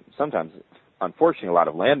things. And sometimes, unfortunately, a lot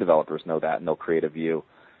of land developers know that, and they'll create a view.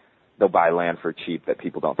 They'll buy land for cheap that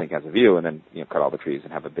people don't think has a view, and then cut all the trees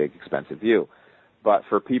and have a big, expensive view. But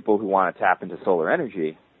for people who want to tap into solar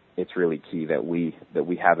energy, it's really key that we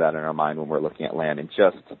have that in our mind when we're looking at land and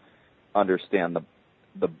just understand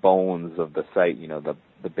the bones of the site,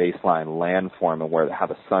 the baseline landform and how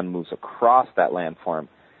the sun moves across that landform,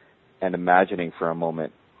 and imagining for a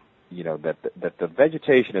moment, that the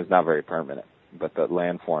vegetation is not very permanent, but the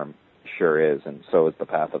landform sure is, and so is the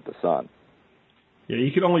path of the sun. Yeah,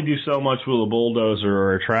 you can only do so much with a bulldozer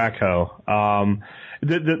or a track hoe.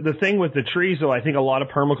 The thing with the trees, though, I think a lot of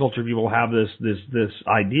permaculture people have this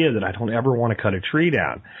idea that I don't ever want to cut a tree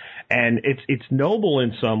down, and it's noble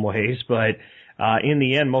in some ways, but in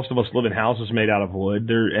the end, most of us live in houses made out of wood.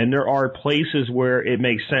 There are places where it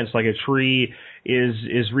makes sense, like a tree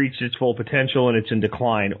is reached its full potential and it's in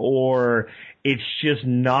decline, or it's just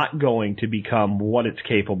not going to become what it's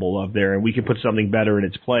capable of there, and we can put something better in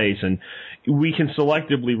its place, and we can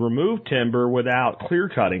selectively remove timber without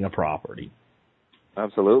clear-cutting a property.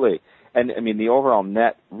 Absolutely. And, the overall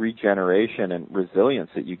net regeneration and resilience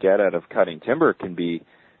that you get out of cutting timber can be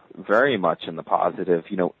very much in the positive,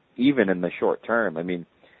 even in the short term.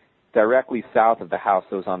 Directly south of the house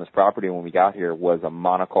that was on this property when we got here was a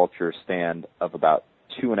monoculture stand of about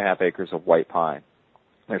 2.5 acres of white pine.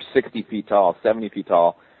 They're 60 feet tall, 70 feet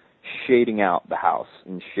tall, shading out the house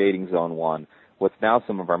in shading zone 1, what's now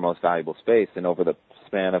some of our most valuable space. And over the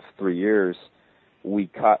span of 3 years, we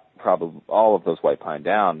cut probably all of those white pine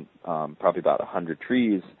down, probably about 100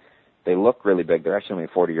 trees. They look really big. They're actually only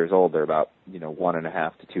 40 years old. They're about,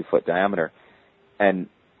 1.5 to 2 foot diameter. And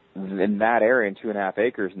in that area, in 2.5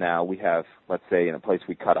 acres now, we have, let's say, in a place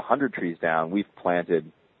we cut 100 trees down, we've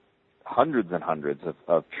planted hundreds and hundreds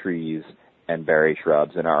of trees and berry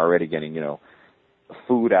shrubs, and are already getting,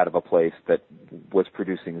 food out of a place that was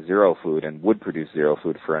producing zero food and would produce zero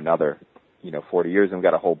food for another, 40 years, and we've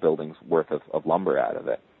got a whole building's worth of lumber out of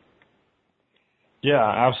it. Yeah,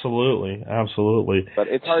 absolutely. But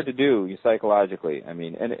it's hard to do psychologically. And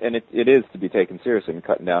it is to be taken seriously.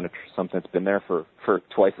 Cutting down something that's been there for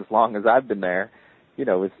twice as long as I've been there,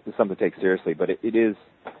 is something to take seriously. But it is,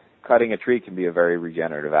 cutting a tree can be a very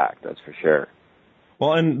regenerative act, that's for sure.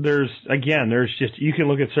 Well, and there's just, you can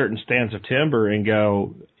look at certain stands of timber and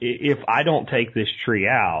go, if I don't take this tree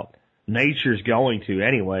out, nature's going to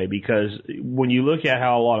anyway, because when you look at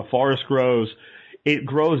how a lot of forest grows, it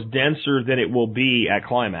grows denser than it will be at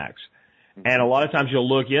climax. And a lot of times you'll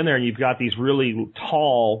look in there and you've got these really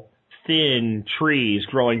tall, thin trees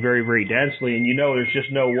growing very, very densely, and there's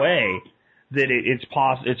just no way that it's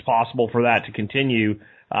possible for that to continue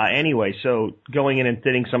anyway. So going in and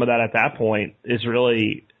thinning some of that at that point is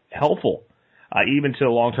really helpful, even to the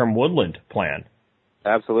long-term woodland plan.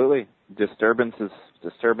 Absolutely. Disturbances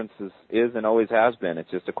is and always has been.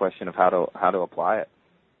 It's just a question of how to apply it.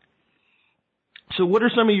 So what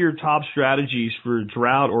are some of your top strategies for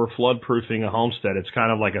drought or flood-proofing a homestead? It's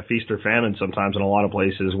kind of like a feast or famine sometimes in a lot of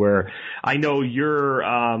places, where I know you're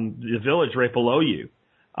the village right below you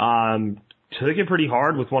took it pretty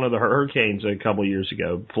hard with one of the hurricanes a couple of years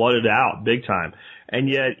ago, flooded out big time. And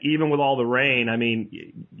yet, even with all the rain, I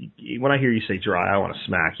mean, when I hear you say dry, I want to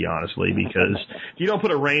smack you, honestly, because if you don't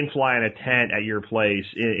put a rain fly in a tent at your place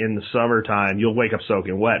in the summertime, you'll wake up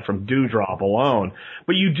soaking wet from dewdrop alone.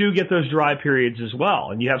 But you do get those dry periods as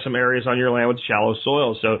well, and you have some areas on your land with shallow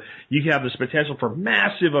soil, so you have this potential for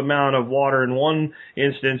massive amount of water in one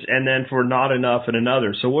instance and then for not enough in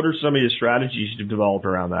another. So what are some of your strategies you've developed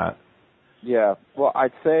around that? Yeah, well,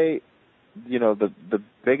 I'd say, the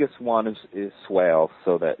biggest one is swale,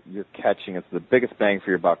 so that you're catching, it's the biggest bang for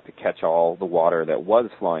your buck to catch all the water that was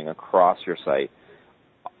flowing across your site,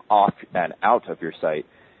 off and out of your site,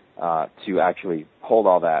 to actually hold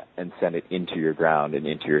all that and send it into your ground and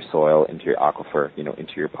into your soil, into your aquifer,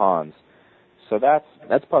 into your ponds. So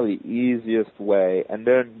that's probably the easiest way. And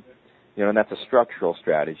then, and that's a structural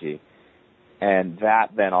strategy. And that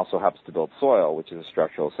then also helps to build soil, which is a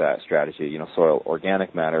structural strategy, soil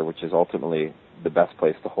organic matter, which is ultimately the best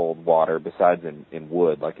place to hold water besides in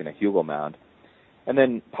wood, like in a hugel mound. And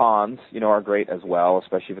then ponds, are great as well,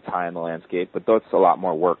 especially if it's high in the landscape, but that's a lot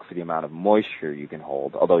more work for the amount of moisture you can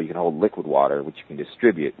hold, although you can hold liquid water, which you can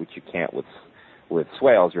distribute, which you can't with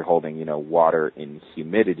swales. You're holding, water in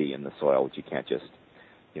humidity in the soil, which you can't just,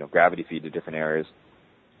 gravity feed to different areas.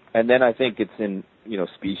 And then I think it's in,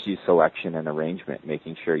 species selection and arrangement,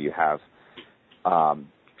 making sure you have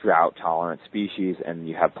drought-tolerant species and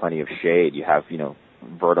you have plenty of shade. You have,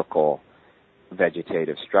 vertical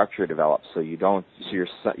vegetative structure developed, so you don't,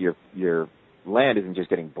 so your land isn't just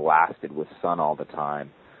getting blasted with sun all the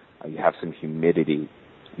time. You have some humidity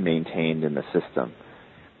maintained in the system.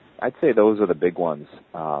 I'd say those are the big ones.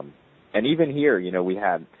 And even here, we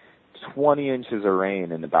had 20 inches of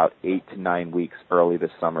rain in about 8 to 9 weeks early this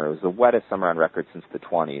summer. It was the wettest summer on record since the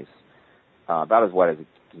 20s, about as wet as it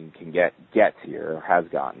can gets here, or has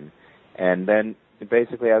gotten. And then it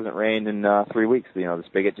basically hasn't rained in 3 weeks. The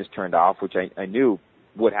spigot just turned off, which I knew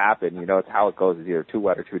would happen. It's how it goes. It's either too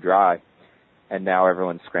wet or too dry. And now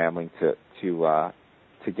everyone's scrambling to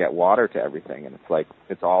get water to everything. And it's like,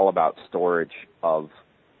 it's all about storage of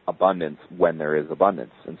abundance when there is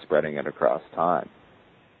abundance and spreading it across time.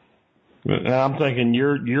 And I'm thinking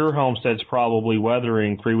your homestead's probably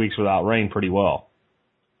weathering 3 weeks without rain pretty well.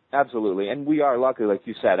 Absolutely, and we are lucky, like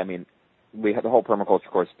you said. I mean, we had the whole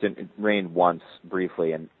permaculture course. It rained once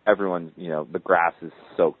briefly, and everyone, the grass is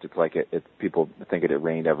soaked. It's like people think it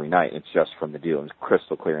rained every night. It's just from the dew. It's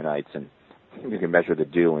crystal clear nights, and you can measure the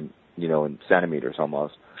dew in centimeters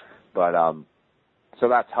almost. But so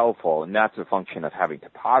that's helpful, and that's a function of having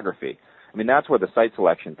topography. I mean, that's where the site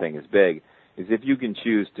selection thing is big. Is if you can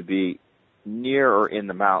choose to be near or in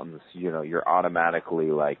the mountains, you're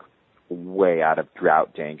automatically like way out of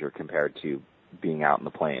drought danger compared to being out in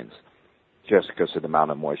the plains, just because of the amount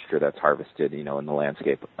of moisture that's harvested, in the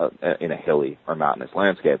landscape, in a hilly or mountainous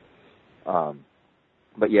landscape.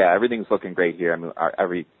 But yeah, everything's looking great here. I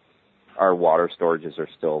mean, our water storages are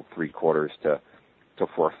still 3/4 to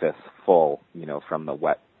 4/5 full, from the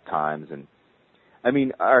wet times. And I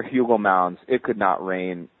mean, our hugel mounds, it could not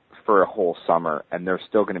rain for a whole summer, and they're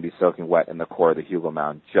still going to be soaking wet in the core of the hugel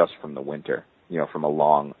mound just from the winter, from a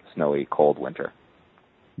long, snowy, cold winter.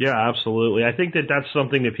 Yeah, absolutely. I think that's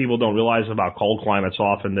something that people don't realize about cold climates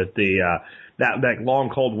often, that that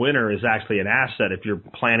long, cold winter is actually an asset if you're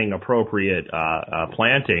planting appropriate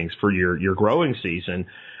plantings for your growing season.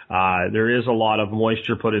 There is a lot of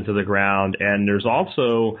moisture put into the ground, and there's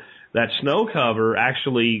also that snow cover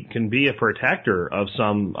actually can be a protector of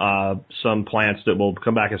some plants that will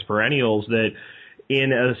come back as perennials that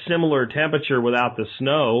in a similar temperature without the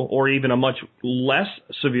snow, or even a much less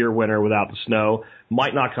severe winter without the snow,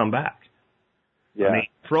 might not come back. Yeah. I mean,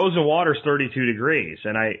 frozen water is 32 degrees,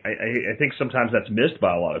 and I think sometimes that's missed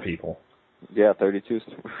by a lot of people. Yeah, 32 is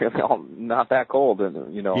really not that cold,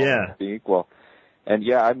 yeah. Be equal. And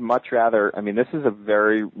yeah, I'd much rather, I mean, this is a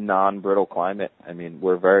very non-brittle climate. I mean,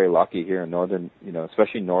 we're very lucky here in northern,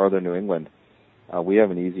 especially northern New England. We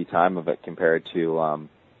have an easy time of it compared to,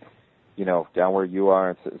 down where you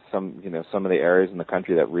are, some of the areas in the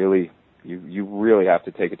country that really, you really have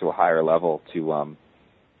to take it to a higher level to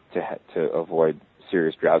avoid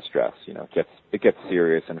serious drought stress. It gets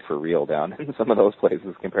serious and for real down in some of those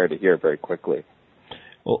places compared to here very quickly.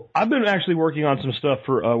 Well, I've been actually working on some stuff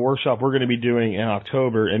for a workshop we're going to be doing in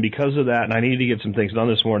October, and because of that, and I needed to get some things done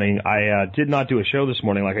this morning, I did not do a show this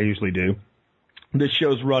morning like I usually do. This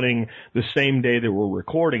show's running the same day that we're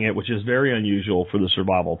recording it, which is very unusual for the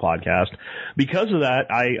Survival Podcast. Because of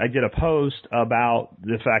that, I did a post about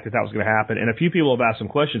the fact that was going to happen, and a few people have asked some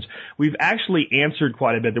questions. We've actually answered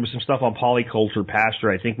quite a bit. There was some stuff on polyculture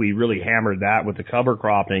pasture. I think we really hammered that with the cover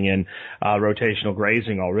cropping and rotational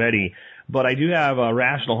grazing already. But I do have a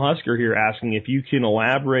Rational Husker here asking if you can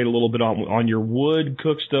elaborate a little bit on your wood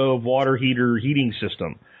cook stove water heater heating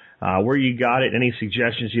system. Where you got it, any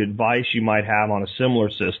suggestions, advice you might have on a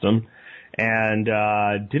similar system, and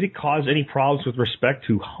did it cause any problems with respect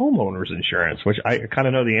to homeowners insurance, which I kind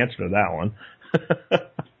of know the answer to that one.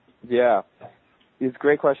 Yeah, it's a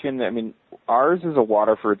great question. I mean, ours is a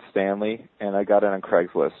Waterford Stanley, and I got it on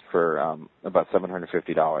Craigslist for about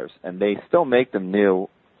 $750, and they still make them new,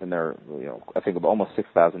 and they're, I think almost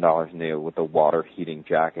 $6,000 new with the water heating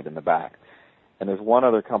jacket in the back. And there's one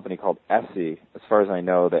other company called Essie, as far as I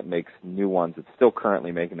know, that makes new ones. It's still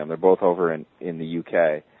currently making them. They're both over in the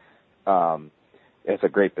UK. It's a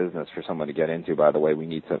great business for someone to get into, by the way. We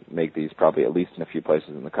need to make these probably at least in a few places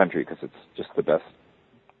in the country because it's just the best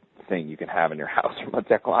thing you can have in your house from a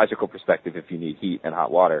technological perspective if you need heat and hot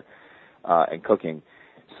water and cooking.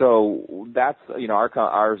 So that's,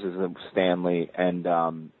 ours is a Stanley, and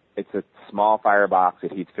it's a small firebox.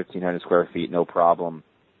 It heats 1,500 square feet, no problem.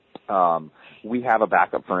 We have a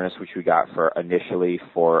backup furnace, which we got initially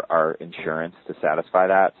for our insurance to satisfy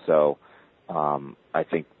that. So, I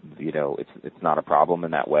think, it's not a problem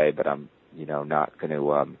in that way, but I'm, not going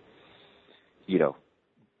to,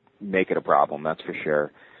 make it a problem. That's for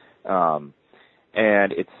sure.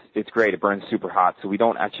 And it's great. It burns super hot. So we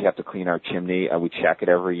don't actually have to clean our chimney. We check it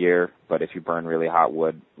every year. But if you burn really hot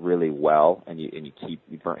wood really well and you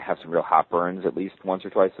have some real hot burns at least once or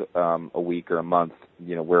twice a week or a month,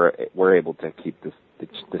 we're able to keep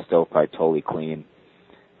the stovepipe totally clean.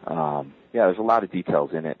 There's a lot of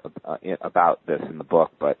details in it about this in the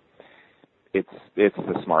book, but it's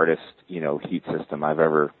the smartest, heat system I've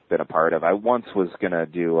ever been a part of. I once was going to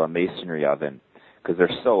do a masonry oven because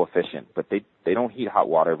they're so efficient, but they don't heat hot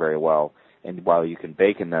water very well. And while you can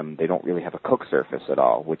bake in them, they don't really have a cook surface at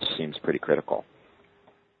all, which seems pretty critical.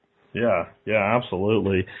 Yeah,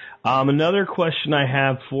 absolutely. Another question I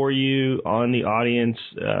have for you on the audience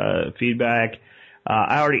feedback.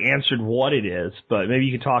 I already answered what it is, but maybe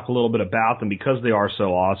you could talk a little bit about them because they are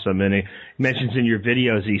so awesome. And he mentions in your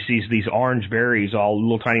videos he sees these orange berries,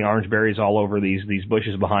 little tiny orange berries all over these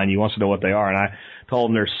bushes behind you. He wants to know what they are. And I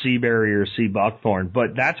told him they're sea berry or sea buckthorn.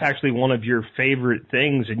 But that's actually one of your favorite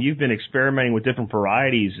things, and you've been experimenting with different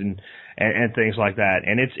varieties and things like that.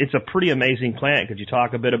 And it's a pretty amazing plant. Could you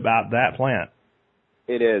talk a bit about that plant?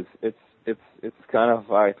 It is. It's kind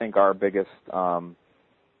of, I think, our biggest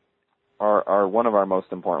are one of our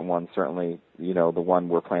most important ones, certainly, the one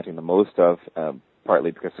we're planting the most of,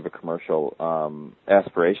 partly because of a commercial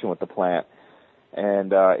aspiration with the plant.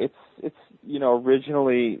 And it's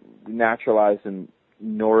originally naturalized in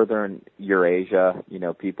northern Eurasia.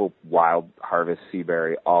 People wild harvest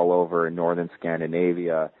seaberry all over in northern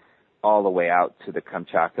Scandinavia, all the way out to the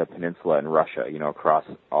Kamchatka Peninsula in Russia, across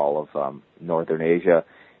all of northern Asia.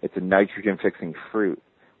 It's a nitrogen-fixing fruit,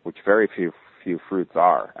 which very few fruits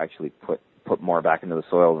actually put more back into the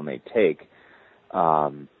soil than they take.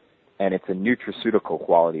 And it's a nutraceutical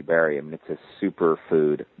quality berry. I mean, it's a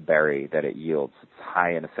superfood berry that it yields. It's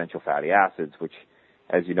high in essential fatty acids, which,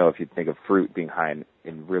 as you know, if you think of fruit being high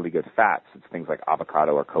in really good fats, it's things like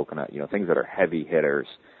avocado or coconut, things that are heavy hitters,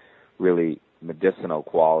 really medicinal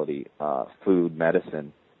quality food,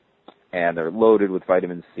 medicine. And they're loaded with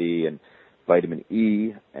vitamin C and vitamin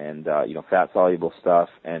E and, fat-soluble stuff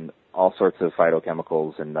and all sorts of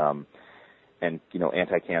phytochemicals and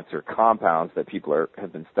anti-cancer compounds that people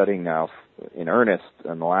have been studying now in earnest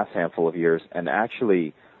in the last handful of years, and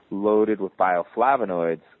actually loaded with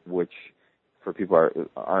bioflavonoids, which, for people who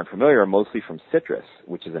aren't familiar, are mostly from citrus,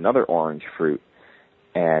 which is another orange fruit.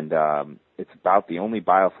 And it's about the only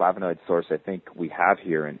bioflavonoid source I think we have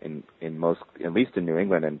here in most, at least in New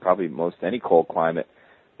England, and probably most any cold climate.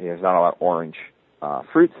 There's not a lot of orange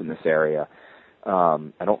fruits in this area.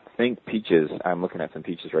 I don't think peaches, I'm looking at some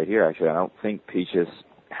peaches right here actually, I don't think peaches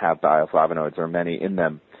have bioflavonoids or many in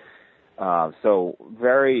them. So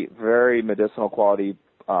very, very medicinal quality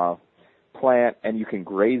plant, and you can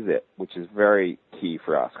graze it, which is very key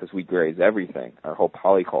for us because we graze everything. Our whole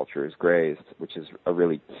polyculture is grazed, which is a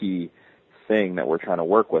really key thing that we're trying to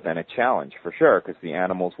work with, and a challenge for sure because the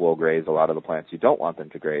animals will graze a lot of the plants you don't want them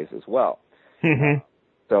to graze as well. Mm-hmm.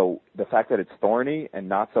 So the fact that it's thorny and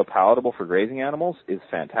not so palatable for grazing animals is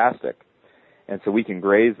fantastic. And so we can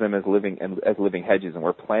graze them as living hedges, and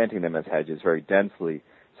we're planting them as hedges very densely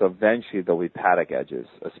So eventually there'll be paddock edges,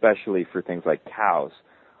 especially for things like cows.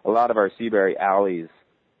 A lot of our seaberry alleys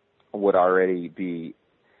would already be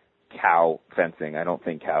cow fencing. I don't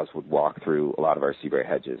think cows would walk through a lot of our seaberry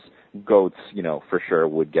hedges. Goats, for sure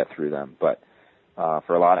would get through them, but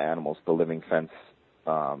for a lot of animals, the living fence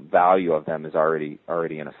value of them is already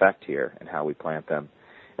in effect here in how we plant them.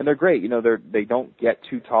 And they're great. They don't get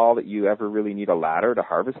too tall that you ever really need a ladder to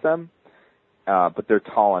harvest them, but they're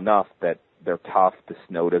tall enough that they're tough. The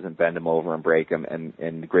snow doesn't bend them over and break them,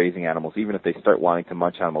 and grazing animals, even if they start wanting to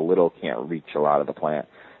munch on them a little, can't reach a lot of the plant.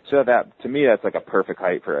 So to me, that's like a perfect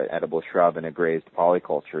height for an edible shrub in a grazed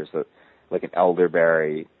polyculture. So like an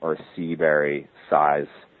elderberry or a seaberry size,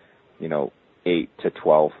 8 to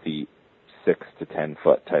 12 feet, 6 to 10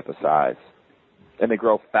 foot type of size. And they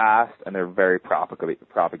grow fast, and they're very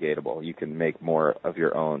propagatable. You can make more of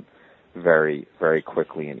your own very, very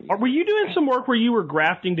quickly and easily. Were you doing some work where you were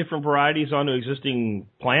grafting different varieties onto existing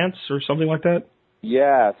plants or something like that?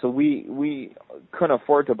 Yeah, so we couldn't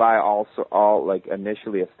afford to buy all like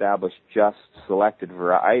initially established just selected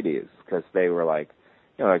varieties because they were like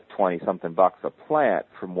 20-something bucks a plant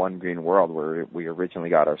from One Green World, where we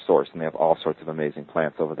originally got our source, and they have all sorts of amazing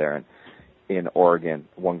plants over there in Oregon,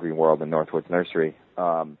 One Green World and Northwoods Nursery.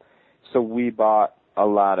 So we bought a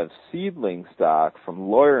lot of seedling stock from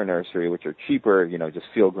Lawyer Nursery, which are cheaper, just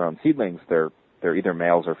field-grown seedlings. They're either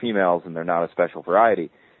males or females, and they're not a special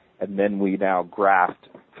variety. And then we now graft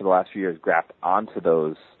onto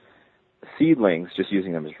those seedlings, just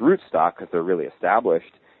using them as rootstock because they're really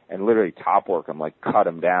established, and literally top work them, like cut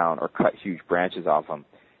them down or cut huge branches off them,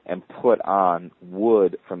 and put on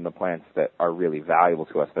wood from the plants that are really valuable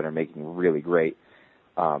to us, that are making really great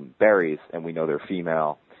berries, and we know they're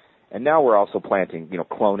female. And now we're also planting,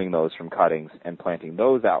 cloning those from cuttings and planting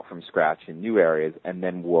those out from scratch in new areas, and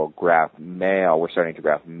then we'll graft male. We're starting to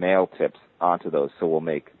graft male tips onto those, so we'll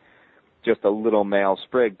make just a little male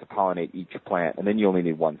sprig to pollinate each plant, and then you only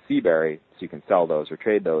need one seaberry, so you can sell those or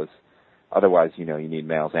trade those. Otherwise, you need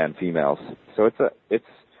males and females. So it's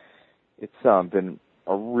been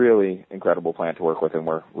a really incredible plant to work with, and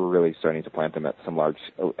we're really starting to plant them at some large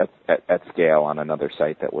at scale on another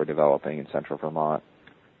site that we're developing in central Vermont.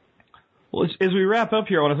 Well, as we wrap up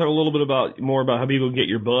here, I want to talk a little bit more about how people can get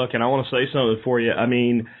your book, and I want to say something for you. I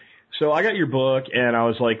mean, so I got your book, and I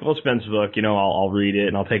was like, well, it's Ben's book, I'll read it,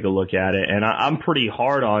 and I'll take a look at it. And I'm pretty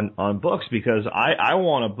hard on books because I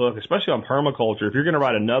want a book, especially on permaculture. If you're going to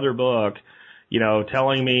write another book,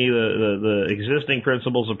 telling me the existing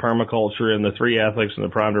principles of permaculture and the 3 ethics and the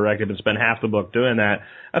prime directive, and spend half the book doing that,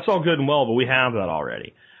 that's all good and well, but we have that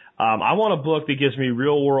already. I want a book that gives me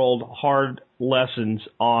real-world, hard lessons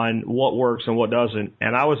on what works and what doesn't,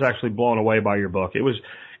 and I was actually blown away by your book.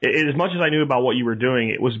 As much as I knew about what you were doing,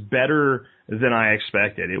 it was better than I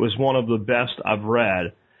expected. It was one of the best I've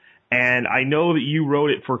read. And I know that you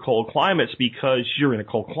wrote it for cold climates because you're in a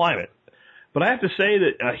cold climate. But I have to say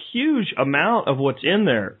that a huge amount of what's in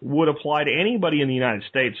there would apply to anybody in the United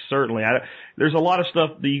States, certainly. There's a lot of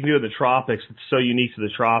stuff that you can do in the tropics that's so unique to the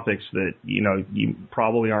tropics that, you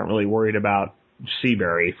probably aren't really worried about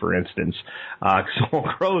seaberry, for instance, because it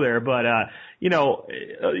won't grow there. But, I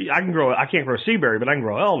can't grow seaberry, but I can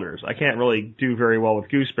grow elders. I can't really do very well with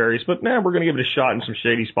gooseberries, but we're going to give it a shot in some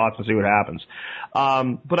shady spots and see what happens.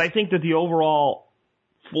 But I think that the overall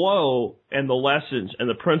flow and the lessons and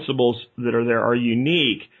the principles that are there are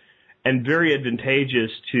unique and very advantageous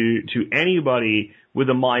to anybody with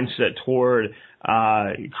a mindset toward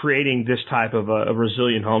creating this type of a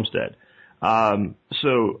resilient homestead.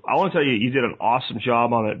 So I want to tell you, you did an awesome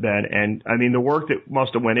job on it, Ben. And I mean, the work that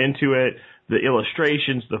must have went into it, the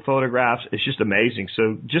illustrations, the photographs, it's just amazing.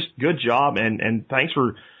 So just good job. And thanks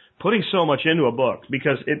for putting so much into a book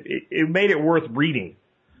because it made it worth reading.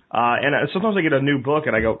 And sometimes I get a new book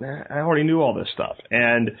and I go, I already knew all this stuff.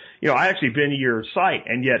 And, I actually been to your site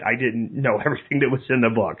and yet I didn't know everything that was in the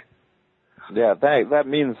book. Yeah, that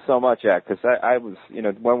means so much, Jack, because I was,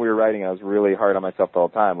 when we were writing, I was really hard on myself the whole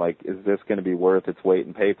time. Like, is this going to be worth its weight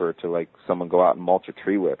in paper to, like, someone go out and mulch a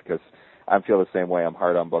tree with? Because I feel the same way. I'm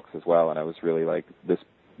hard on books as well, and I was really like, this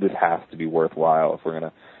has to be worthwhile if we're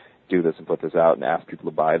going to do this and put this out and ask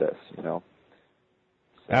people to buy this,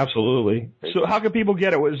 Absolutely. So how can people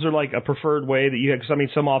get it? Is there like a preferred way that you have? Because I mean,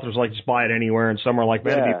 some authors like just buy it anywhere, and some are like,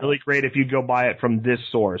 man, it'd be really great if you go buy it from this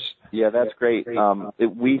source. Yeah, that's great.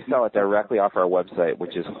 We sell it directly off our website,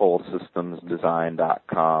 which is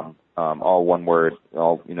wholesystemsdesign.com. All one word,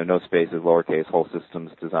 no spaces, lowercase,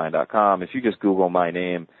 wholesystemsdesign.com. If you just Google my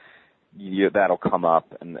name, that'll come up,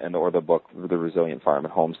 or the book, The Resilient Farm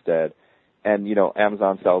and Homestead. And,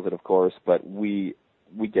 Amazon sells it, of course, but we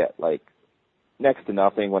get like next to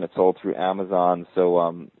nothing when it's sold through Amazon.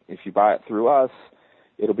 So if you buy it through us,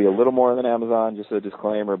 it'll be a little more than Amazon, just a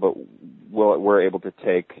disclaimer, but we're able to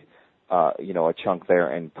take a chunk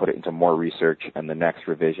there and put it into more research and the next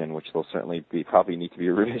revision, which will certainly probably need to be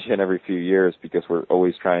a revision every few years because we're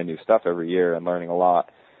always trying new stuff every year and learning a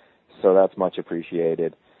lot. So that's much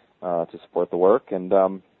appreciated to support the work. And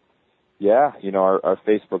our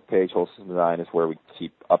Facebook page, Wholesome Design, is where we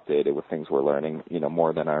keep updated with things we're learning,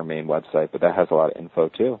 more than our main website, but that has a lot of info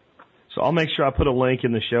too. So I'll make sure I put a link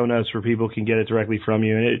in the show notes where people can get it directly from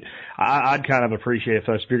you. And I'd kind of appreciate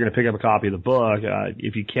if you're going to pick up a copy of the book,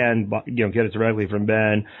 if you can, get it directly from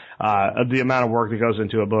Ben. The amount of work that goes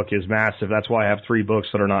into a book is massive. That's why I have 3 books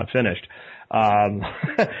that are not finished. And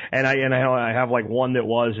I have like one that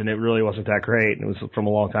was, and it really wasn't that great. And it was from a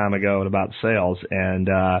long time ago and about sales. And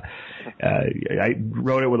I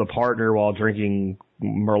wrote it with a partner while drinking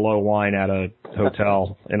Merlot wine at a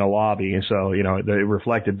hotel in a lobby. And so, it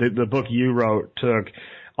reflected the book you wrote took,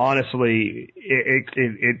 honestly,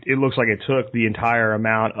 it looks like it took the entire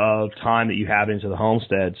amount of time that you have into the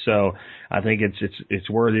Homestead. So I think it's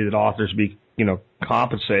worthy that authors be,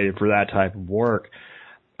 compensated for that type of work.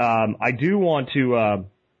 I do want to,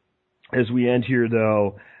 as we end here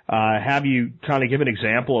though, have you kind of give an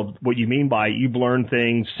example of what you mean by you've learned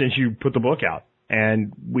things since you put the book out.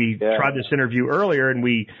 And we tried this interview earlier and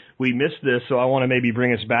we missed this, so I want to maybe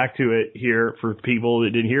bring us back to it here for people that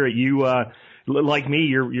didn't hear it. You, like me,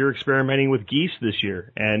 you're experimenting with geese this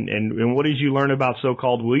year. And what did you learn about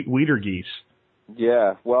so-called weeder geese?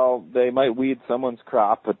 Yeah, well, they might weed someone's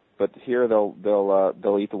crop, but here they'll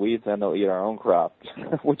eat the weeds and they'll eat our own crop,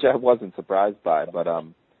 which I wasn't surprised by. But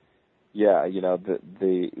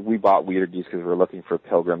we bought weeder geese because we were looking for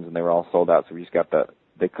pilgrims and they were all sold out, so we just got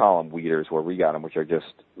they call them weeders where we got them, which are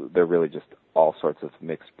they're really just all sorts of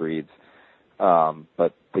mixed breeds.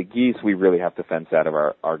 But the geese we really have to fence out of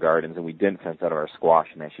our gardens, and we didn't fence out of our squash,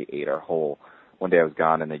 and they actually ate our whole. One day I was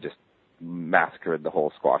gone and they just massacred the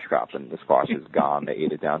whole squash crop, and the squash is gone. They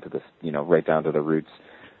ate it down to right down to the roots.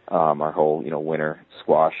 Our whole, winter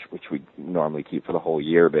squash, which we normally keep for the whole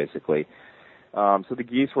year, basically. So the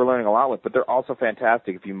geese we're learning a lot with, but they're also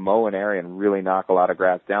fantastic. If you mow an area and really knock a lot of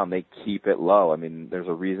grass down, they keep it low. I mean, there's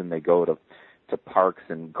a reason they go to parks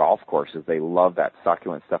and golf courses. They love that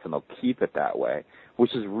succulent stuff, and they'll keep it that way,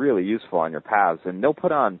 which is really useful on your paths. And they'll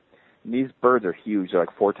put on, these birds are huge. They're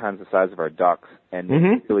like 4 times the size of our ducks, and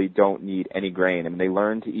they really don't need any grain. I mean, they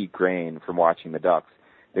learn to eat grain from watching the ducks.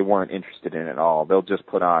 They weren't interested in it at all. They'll just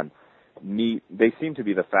put on meat. They seem to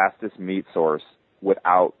be the fastest meat source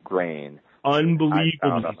without grain.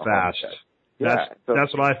 Unbelievably fast.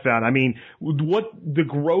 That's what I found. I mean, what the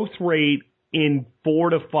growth rate in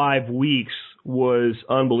 4 to 5 weeks was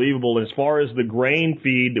unbelievable. And as far as the grain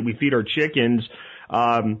feed that we feed our chickens,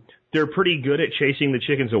 they're pretty good at chasing the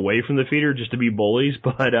chickens away from the feeder just to be bullies,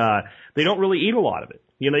 but they don't really eat a lot of it.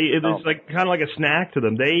 It's like kind of like a snack to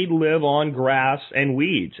them. They live on grass and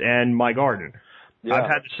weeds and my garden. Yeah. I've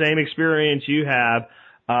had the same experience you have.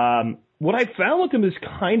 What I found with them is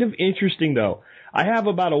kind of interesting, though. I have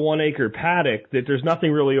about a 1-acre paddock that there's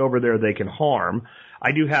nothing really over there they can harm.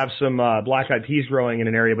 I do have some black-eyed peas growing in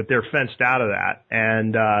an area, but they're fenced out of that,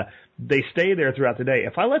 and they stay there throughout the day.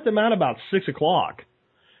 If I let them out about 6 o'clock,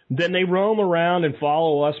 then they roam around and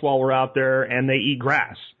follow us while we're out there, and they eat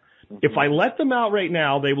grass. If I let them out right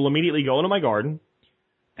now, they will immediately go into my garden,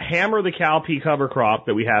 hammer the cowpea cover crop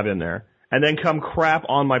that we have in there, and then come crap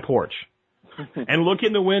on my porch. And look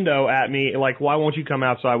in the window at me like, why won't you come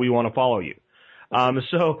outside? We want to follow you.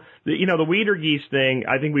 The weeder geese thing,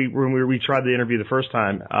 I think when we tried the interview the first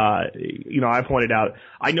time, I pointed out,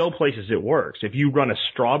 I know places it works. If you run a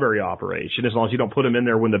strawberry operation, as long as you don't put them in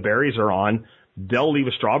there when the berries are on, they'll leave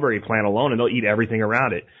a strawberry plant alone and they'll eat everything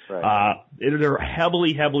around it. Right. They're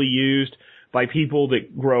heavily used by people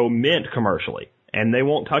that grow mint commercially, and they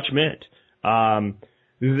won't touch mint.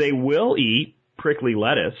 They will eat prickly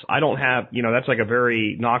lettuce. I don't have, that's like a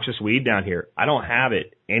very noxious weed down here. I don't have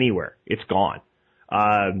it anywhere. It's gone.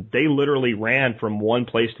 They literally ran from one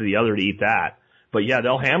place to the other to eat that. But yeah,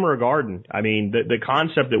 they'll hammer a garden. I mean, the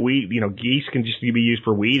concept that geese can just be used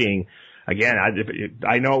for weeding. Again,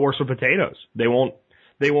 I know it works with potatoes. They won't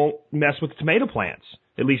mess with tomato plants.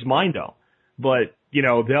 At least mine don't. But,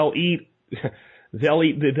 they'll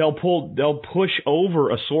push over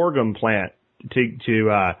a sorghum plant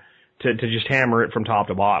to just hammer it from top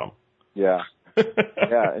to bottom. Yeah.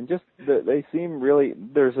 Yeah, and just they seem really,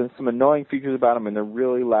 there's some annoying features about them, and they're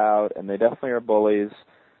really loud, and they definitely are bullies.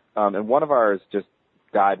 And one of ours just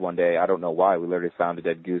died one day. I don't know why. We literally found a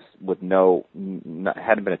dead goose with hadn't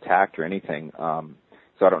been attacked or anything.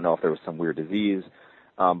 So I don't know if there was some weird disease.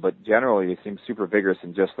 But generally they seem super vigorous,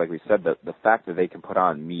 and just like we said, the fact that they can put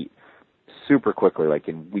on meat super quickly, like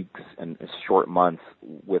in weeks and short months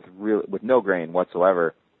with no grain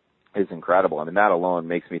whatsoever, is incredible. I mean, that alone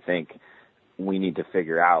makes me think we need to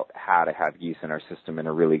figure out how to have geese in our system in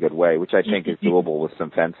a really good way, which I think is doable with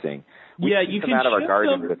some fencing. You can out of our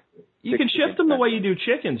garden them. You can shift them the way you do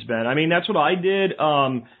chickens, Ben. I mean, that's what I did.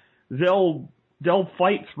 They'll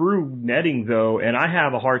fight through netting though, and I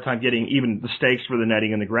have a hard time getting even the stakes for the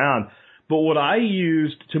netting in the ground. But what I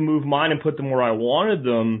used to move mine and put them where I wanted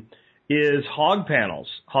them is hog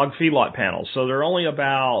feedlot panels. So they're only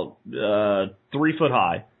about 3 foot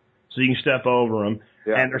high, so you can step over them.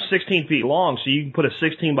 Yeah. And they're 16 feet long, so you can put a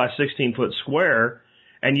 16 by 16 foot square,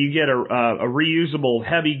 and you get a reusable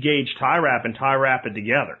heavy gauge tie wrap and tie wrap it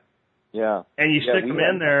together. Yeah. And you stick them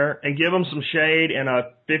in there and give them some shade and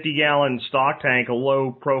a 50-gallon stock tank, a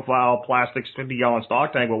low-profile plastic 50-gallon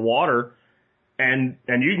stock tank with water, and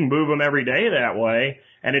you can move them every day that way.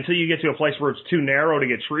 And until you get to a place where it's too narrow to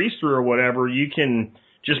get trees through or whatever, you can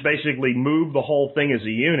just basically move the whole thing as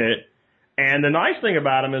a unit. And the nice thing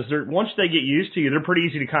about them is once they get used to you, they're pretty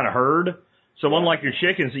easy to kind of herd. So unlike your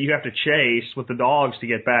chickens that you have to chase with the dogs to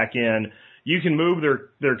get back in, you can move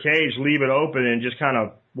their cage, leave it open, and just kind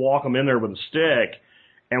of walk them in there with a stick.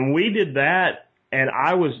 And we did that, and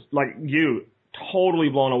I was, like you, totally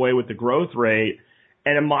blown away with the growth rate.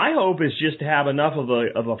 And my hope is just to have enough of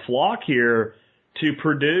a flock here to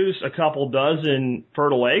produce a couple dozen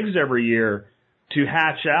fertile eggs every year to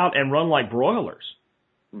hatch out and run like broilers.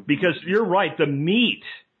 Because you're right, the meat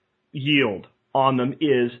yield on them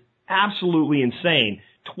is absolutely insane.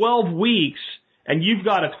 12 weeks, and you've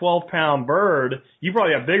got a 12-pound bird. You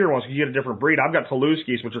probably have bigger ones because you get a different breed. I've got Toulouse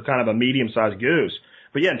geese, which are kind of a medium-sized goose.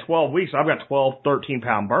 But yeah, in 12 weeks, I've got 12,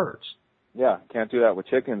 13-pound birds. Yeah, can't do that with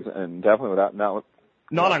chickens, and definitely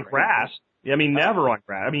not on grass. I mean, never on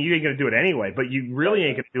grass. I mean, you ain't going to do it anyway, but you really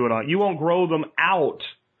ain't going to do it you won't grow them out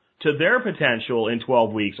to their potential in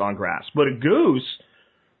 12 weeks on grass. But a goose,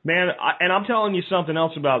 man, and I'm telling you something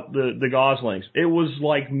else about the goslings. It was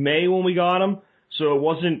like May when we got them, so it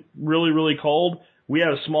wasn't really, really cold. We had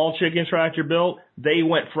a small chicken tractor built. They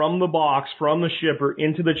went from the box, from the shipper,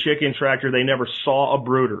 into the chicken tractor. They never saw a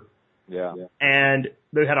brooder. Yeah. And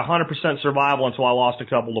they had 100% survival until I lost a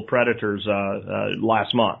couple of predators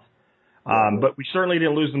last month. But we certainly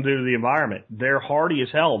didn't lose them due to the environment. They're hardy as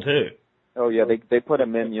hell, too. Oh, yeah, they put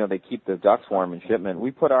them in, they keep the ducks warm in shipment.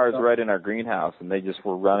 We put ours right in our greenhouse, and they just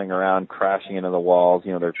were running around, crashing into the walls.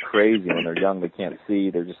 They're crazy when they're young. They can't see.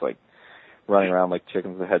 They're just, like, running around like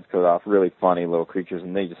chickens with their heads cut off. Really funny little creatures,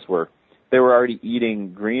 and they were already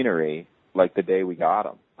eating greenery, like, the day we got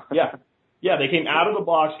them. Yeah, they came out of the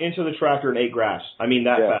box into the tractor and ate grass. I mean,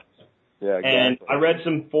 that fast. Yeah, exactly. And I read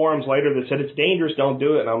some forums later that said it's dangerous, don't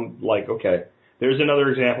do it. And I'm like, okay. There's another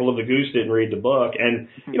example of the goose didn't read the book. And,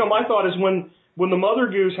 my thought is when the mother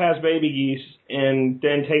goose has baby geese and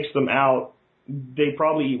then takes them out, they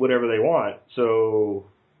probably eat whatever they want. So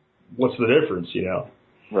what's the difference,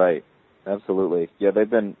 Right. Absolutely. Yeah, they've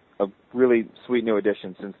been a really sweet new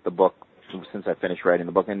addition since I finished writing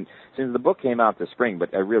the book. And since the book came out this spring,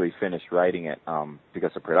 but I really finished writing it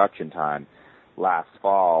because of production time last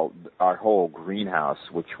fall, our whole greenhouse,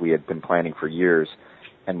 which we had been planning for years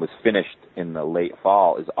and was finished in the late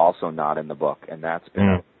fall, is also not in the book. And that's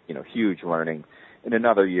been huge learning. In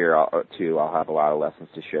another year or two, I'll have a lot of lessons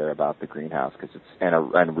to share about the greenhouse and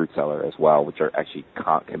a root cellar as well, which are actually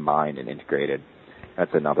combined and integrated.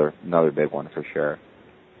 That's another big one for sure.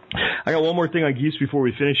 I got one more thing on geese before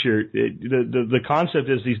we finish here. The concept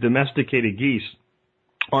is these domesticated geese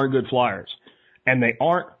aren't good flyers. And they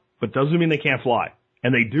aren't, but doesn't mean they can't fly.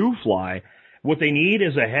 And they do fly. What they need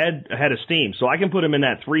is a head of steam. So I can put them in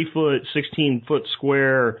that 3-foot, 16-foot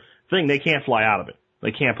square thing. They can't fly out of it.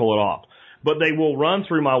 They can't pull it off. But they will run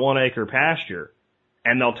through my 1-acre pasture,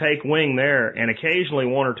 and they'll take wing there, and occasionally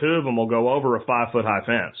one or two of them will go over a 5-foot high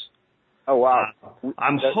fence. Oh, wow.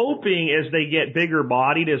 I'm hoping as they get bigger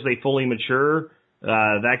bodied, as they fully mature,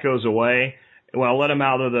 that goes away. Well, I'll let them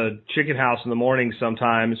out of the chicken house in the morning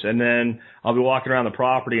sometimes, and then I'll be walking around the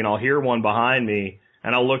property, and I'll hear one behind me,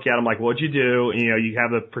 and I'll look at them like, what'd you do? And, you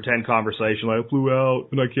have a pretend conversation like, I flew out,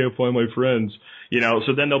 and I can't find my friends.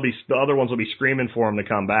 So then the other ones will be screaming for them to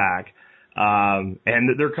come back.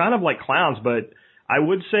 And they're kind of like clowns, but I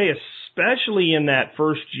would say especially in that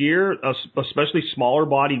first year, especially smaller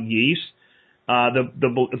bodied geese,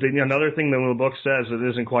 another thing that the book says that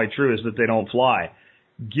isn't quite true is that they don't fly.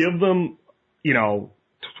 Give them,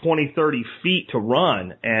 20, 30 feet to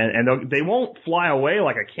run, and they won't fly away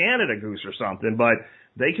like a Canada goose or something, but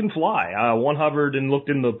they can fly. One hovered and looked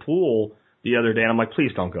in the pool the other day, and I'm like,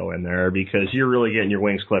 please don't go in there because you're really getting your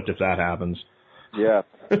wings clipped if that happens. Yeah.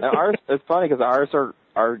 And ours, it's funny because ours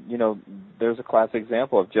are, you know, there's a classic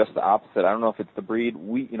example of just the opposite. I don't know if it's the breed.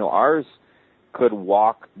 Ours could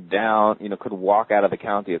walk down, could walk out of the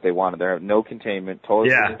county if they wanted. There have no containment, totally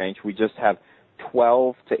free range. We just have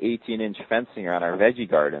 12 to 18-inch fencing around our veggie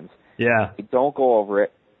gardens. Yeah. They don't go over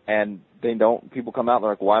it, and people come out and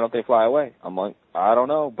they're like, why don't they fly away? I'm like, I don't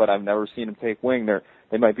know, but I've never seen them take wing.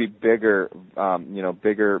 They might be bigger,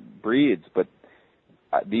 bigger breeds, but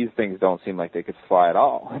these things don't seem like they could fly at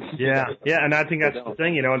all. Yeah, and I think that's the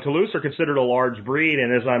thing, and Toulouse are considered a large breed,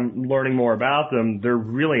 and as I'm learning more about them, they're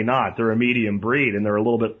really not. They're a medium breed, and they're a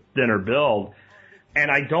little bit thinner build. And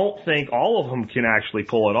I don't think all of them can actually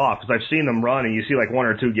pull it off, because I've seen them run, and you see like one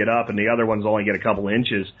or two get up, and the other ones only get a couple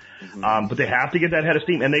inches. Mm-hmm. But they have to get that head of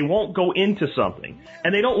steam, and they won't go into something.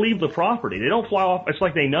 And they don't leave the property. They don't fly off. It's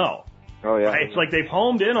like they know. Oh, yeah. Right? It's like they've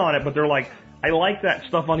homed in on it, but they're like, I like that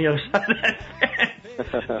stuff on the other side of that fence.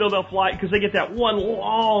 So they'll fly, because they get that one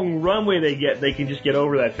long runway they can just get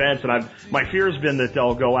over that fence. And my fear has been that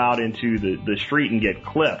they'll go out into the street and get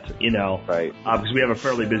clipped, Right. Because we have a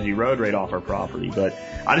fairly busy road right off our property. But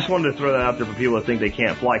I just wanted to throw that out there for people that think they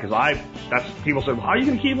can't fly, because people say, well, how are you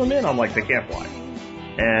going to keep them in? I'm like, they can't fly.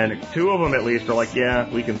 And two of them at least are like, yeah,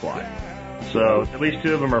 we can fly. So at least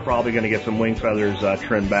two of them are probably going to get some wing feathers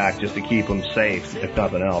trimmed back just to keep them safe, if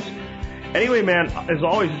nothing else. Anyway, man, as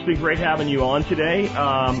always, it's been great having you on today.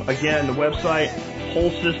 Again, the website,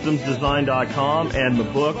 wholesystemsdesign.com, and the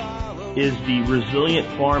book is The Resilient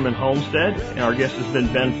Farm and Homestead. And our guest has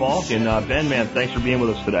been Ben Falk. And Ben, man, thanks for being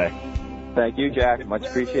with us today. Thank you, Jack. Much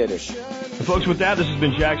appreciated. And folks, with that, this has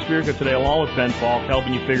been Jack Spirica today, along with Ben Falk,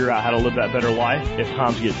 helping you figure out how to live that better life if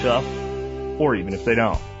times get tough, or even if they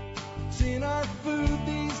don't. In our food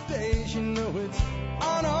these days, it's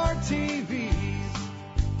on our TVs.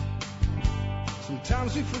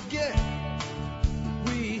 Sometimes we forget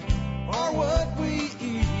we are what we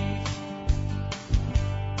eat.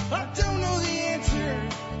 I don't know the answer.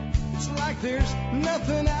 It's like there's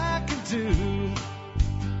nothing I can do.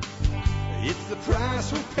 It's the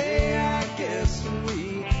price we pay, I guess, and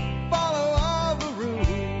we follow all the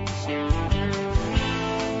rules.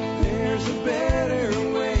 There's a better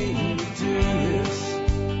way to do this.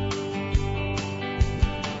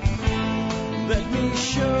 Let me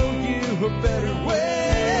show you a better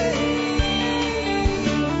way.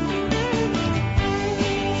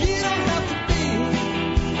 You don't have to be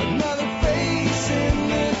another face in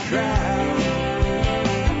the crowd.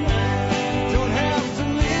 Don't have to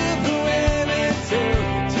live the way they tell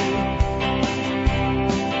you to.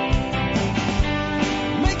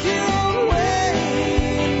 Make your own way,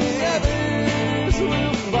 and the others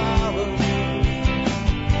will follow.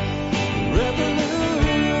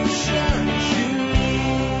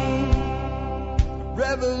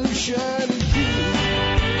 Revolution is you.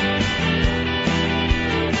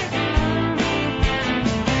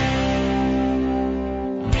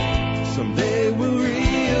 Someday we'll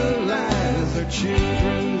realize our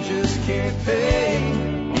children just can't pay.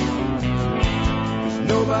 'Cause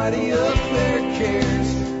nobody up there cares.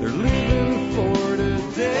 They're living